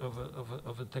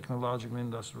a technological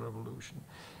industrial revolution.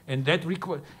 And that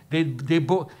requires, they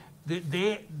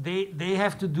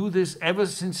have to do this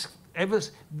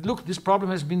look, this problem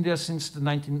has been there since the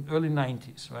early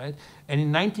 90s, right? And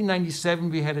in 1997,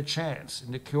 we had a chance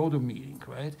in the Kyoto meeting,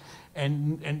 right?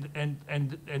 And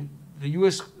the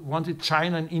US wanted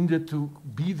China and India to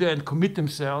be there and commit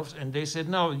themselves, and they said,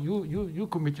 no, you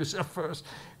commit yourself first.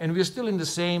 And we're still in the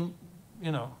same,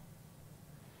 you know,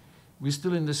 we're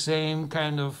still in the same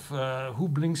kind of who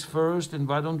blinks first, and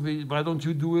why don't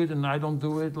you do it and I don't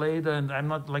do it later, and I'm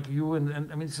not like you,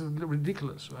 and I mean, it's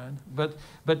ridiculous, right?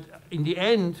 But in the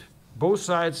end, both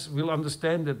sides will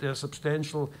understand that there are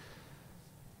substantial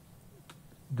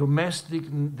domestic,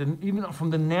 even from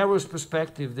the narrowest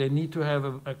perspective, they need to have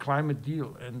a climate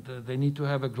deal, and they need to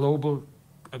have a global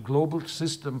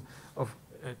system of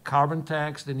carbon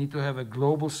tax. They need to have a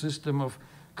global system of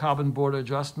carbon border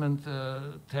adjustment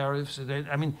tariffs.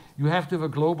 I mean, you have to have a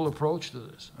global approach to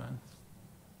this, right?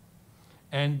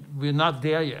 And we're not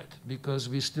there yet because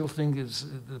we still think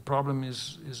the problem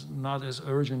is not as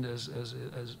urgent as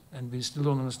and we still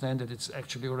don't understand that it's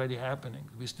actually already happening.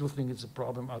 We still think it's a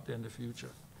problem out there in the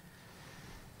future.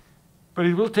 But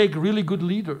it will take really good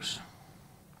leaders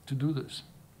to do this.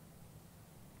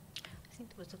 I think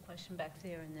there was a question back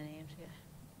there and then answer.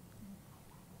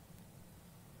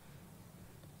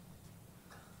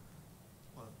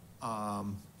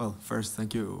 Well, first,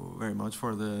 thank you very much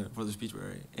for the speech.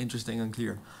 Very interesting and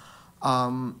clear.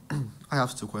 I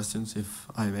have two questions, if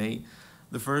I may.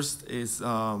 The first is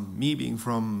me being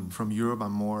from Europe.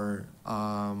 I'm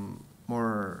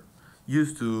more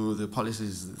used to the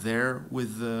policies there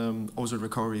with the also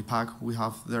recovery pack we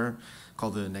have there,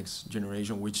 called the Next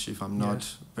Generation, which, if I'm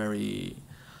not very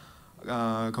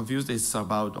confused, is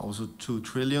about also 2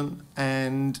 trillion.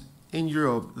 And in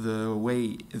Europe, the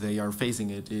way they are facing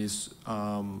it is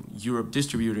Europe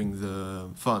distributing the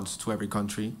funds to every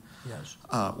country. Yes.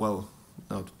 Well,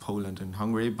 not Poland and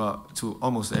Hungary, but to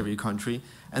almost every country,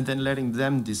 and then letting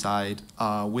them decide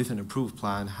with an approved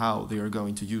plan how they are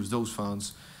going to use those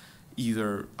funds,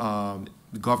 either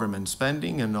government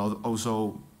spending and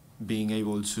also being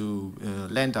able to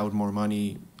lend out more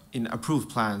money in approved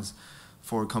plans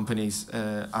for companies,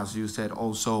 as you said,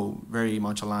 also very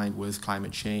much aligned with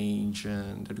climate change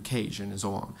and education and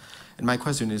so on. And my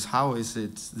question is, how is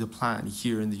it the plan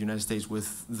here in the United States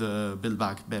with the Build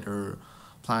Back Better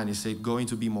plan? Is it going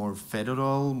to be more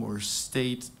federal, more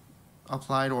state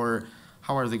applied, or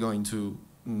how are they going to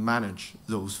manage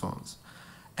those funds?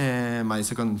 And my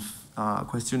second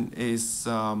question is,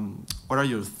 what are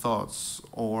your thoughts,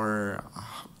 or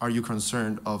are you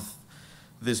concerned of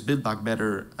this Build Back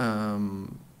Better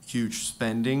huge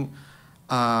spending?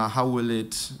 How will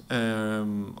it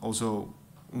also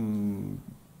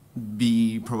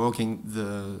be provoking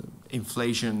the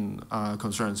inflation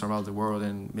concerns around the world,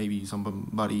 and maybe some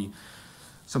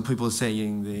people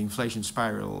saying the inflation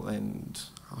spiral, and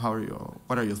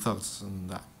what are your thoughts on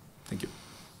that? Thank you.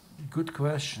 Good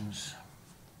questions.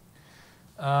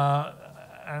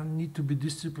 I need to be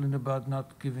disciplined about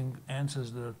not giving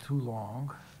answers that are too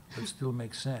long, but still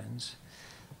make sense.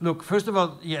 Look, first of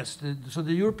all, yes, so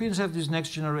the Europeans have this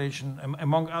Next Generation,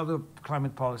 among other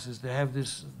climate policies, they have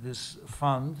this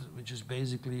fund, which is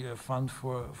basically a fund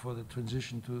for the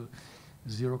transition to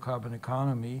zero carbon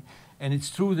economy. And it's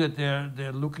true that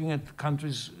they're looking at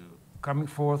countries coming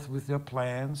forth with their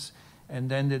plans, and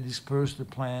then they disperse the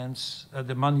plans,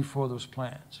 the money for those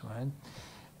plans, right?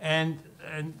 And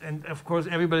of course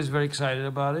everybody's very excited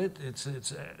about it.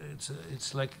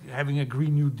 It's like having a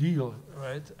Green New Deal,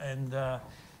 right?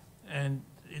 And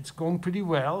it's going pretty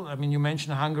well. I mean, you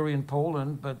mentioned Hungary and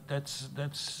Poland, but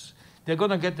they're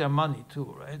going to get their money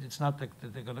too, right? It's not like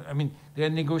that they're going to, I mean, there are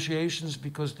negotiations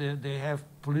because they have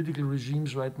political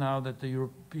regimes right now that the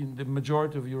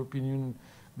majority of European Union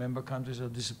member countries are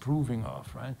disapproving of,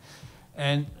 right?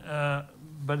 And,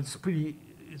 but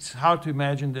it's hard to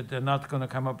imagine that they're not going to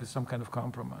come up with some kind of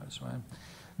compromise, right?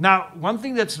 Now, one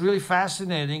thing that's really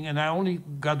fascinating, and I only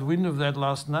got wind of that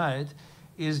last night,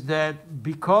 is that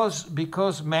because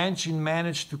Manchin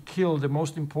managed to kill the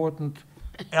most important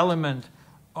element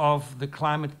of the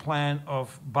climate plan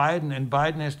of Biden, and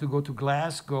Biden has to go to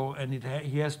Glasgow, and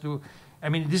he has to, I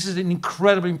mean, this is an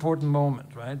incredibly important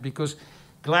moment, right? Because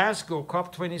Glasgow,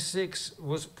 COP26,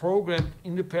 was programmed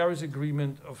in the Paris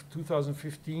Agreement of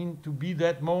 2015 to be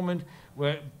that moment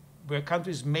where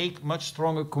countries make much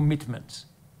stronger commitments,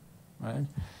 right?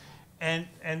 And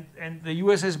the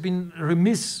U.S. has been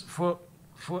remiss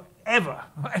forever,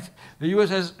 right? The U.S.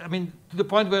 has, I mean, to the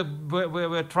point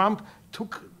where Trump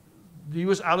took the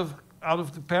U.S. out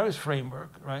of the Paris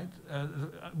framework, right?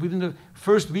 Within the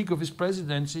first week of his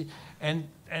presidency, and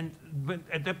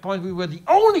at that point we were the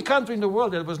only country in the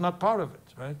world that was not part of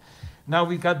it, right? Now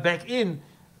we got back in,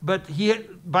 but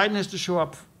Biden has to show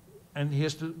up, and he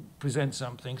has to present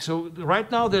something. So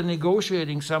right now they're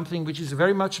negotiating something which is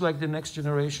very much like the Next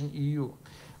Generation EU,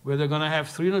 where they're going to have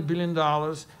 $300 billion,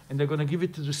 and they're going to give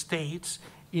it to the states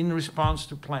in response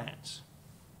to plans.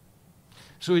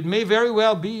 So it may very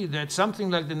well be that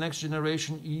something like the Next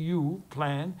Generation EU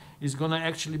plan is going to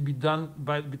actually be done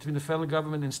between the federal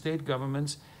government and state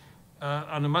governments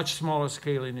on a much smaller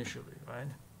scale initially, right?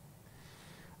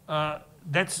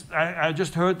 I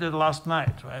just heard that last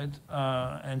night, right?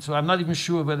 And so I'm not even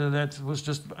sure whether that was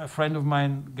just a friend of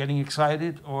mine getting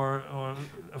excited or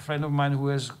a friend of mine who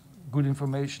has good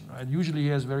information, right? Usually he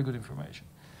has very good information.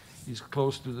 He's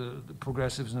close to the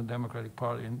progressives in the Democratic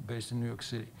Party based in New York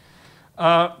City.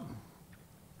 What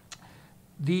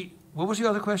was your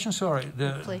other question? Sorry.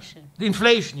 Inflation. The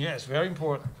inflation, yes, very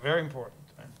important, very important.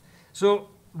 Right? So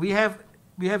we have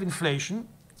inflation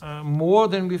more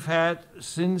than we've had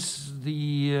since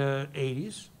the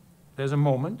 80s. There's a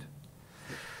moment.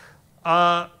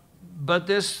 But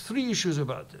there's three issues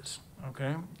about this,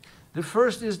 okay? The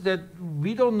first is that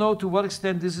we don't know to what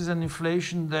extent this is an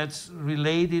inflation that's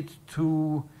related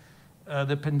to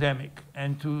the pandemic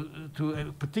and to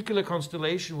a particular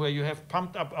constellation where you have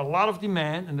pumped up a lot of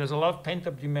demand, and there's a lot of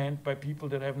pent-up demand by people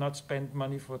that have not spent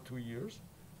money for 2 years,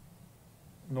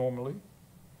 normally,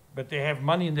 but they have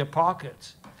money in their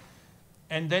pockets.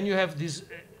 And then you have this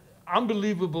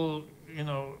unbelievable,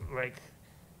 like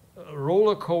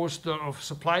roller coaster of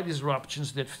supply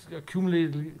disruptions that are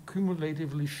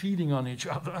cumulatively feeding on each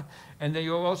other. And then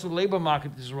you have also labor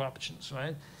market disruptions,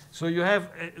 right? So you have,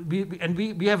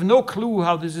 we have no clue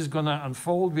how this is going to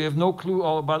unfold. We have no clue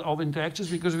about all the interactions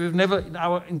because we've never in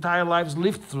our entire lives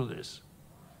lived through this.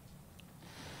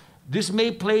 This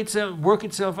may work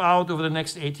itself out over the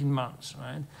next 18 months,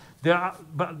 right?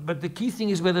 But the key thing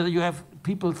is whether you have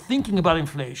people thinking about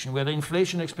inflation, whether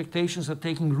inflation expectations are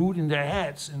taking root in their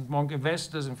heads and among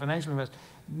investors and financial investors.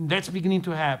 That's beginning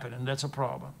to happen, and that's a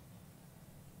problem.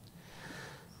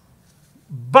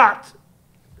 But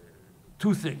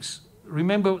two things.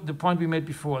 Remember the point we made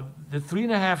before. The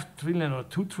 3.5 trillion or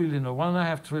 2 trillion or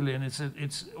 1.5 trillion,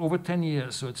 it's over 10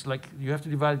 years. So it's like you have to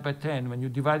divide it by 10. When you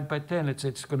divide it by 10, let's say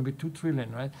it's going to be 2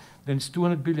 trillion, right? Then it's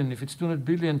 200 billion. If it's 200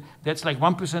 billion, that's like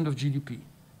 1% of GDP.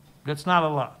 That's not a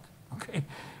lot, okay?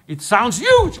 It sounds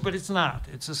huge, but it's not.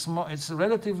 It's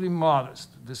relatively modest,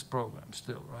 this program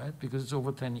still, right? Because it's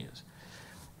over 10 years.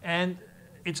 And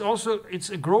it's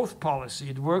a growth policy.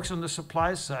 It works on the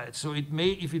supply side. So it may,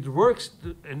 if it works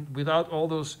and without all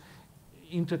those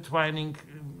intertwining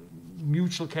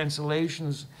mutual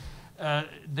cancellations,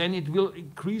 then it will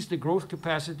increase the growth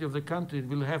capacity of the country. It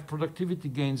will have productivity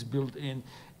gains built in,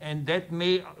 and that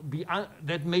may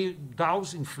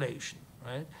douse inflation,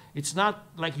 right? It's not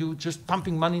like you just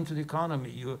pumping money into the economy.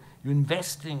 You're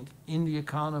investing in the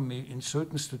economy in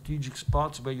certain strategic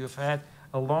spots where you've had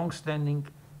a long-standing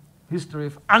history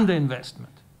of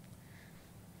underinvestment.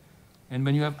 And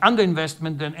when you have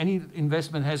underinvestment, then any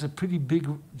investment has a pretty big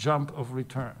jump of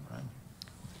return,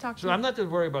 right? So I'm not that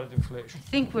worried about inflation. I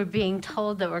think we're being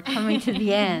told that we're coming to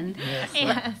the end.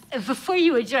 Yes. Before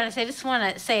you adjourn us, I just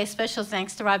want to say a special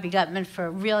thanks to Robbie Guttmann for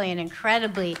really an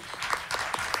incredibly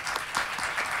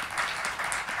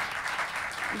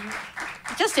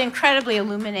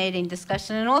illuminating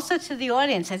discussion, and also to the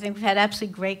audience. I think we've had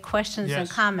absolutely great questions and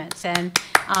comments, and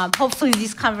hopefully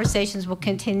these conversations will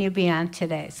continue beyond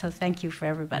today. So thank you for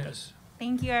everybody. Yes.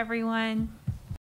 Thank you, everyone.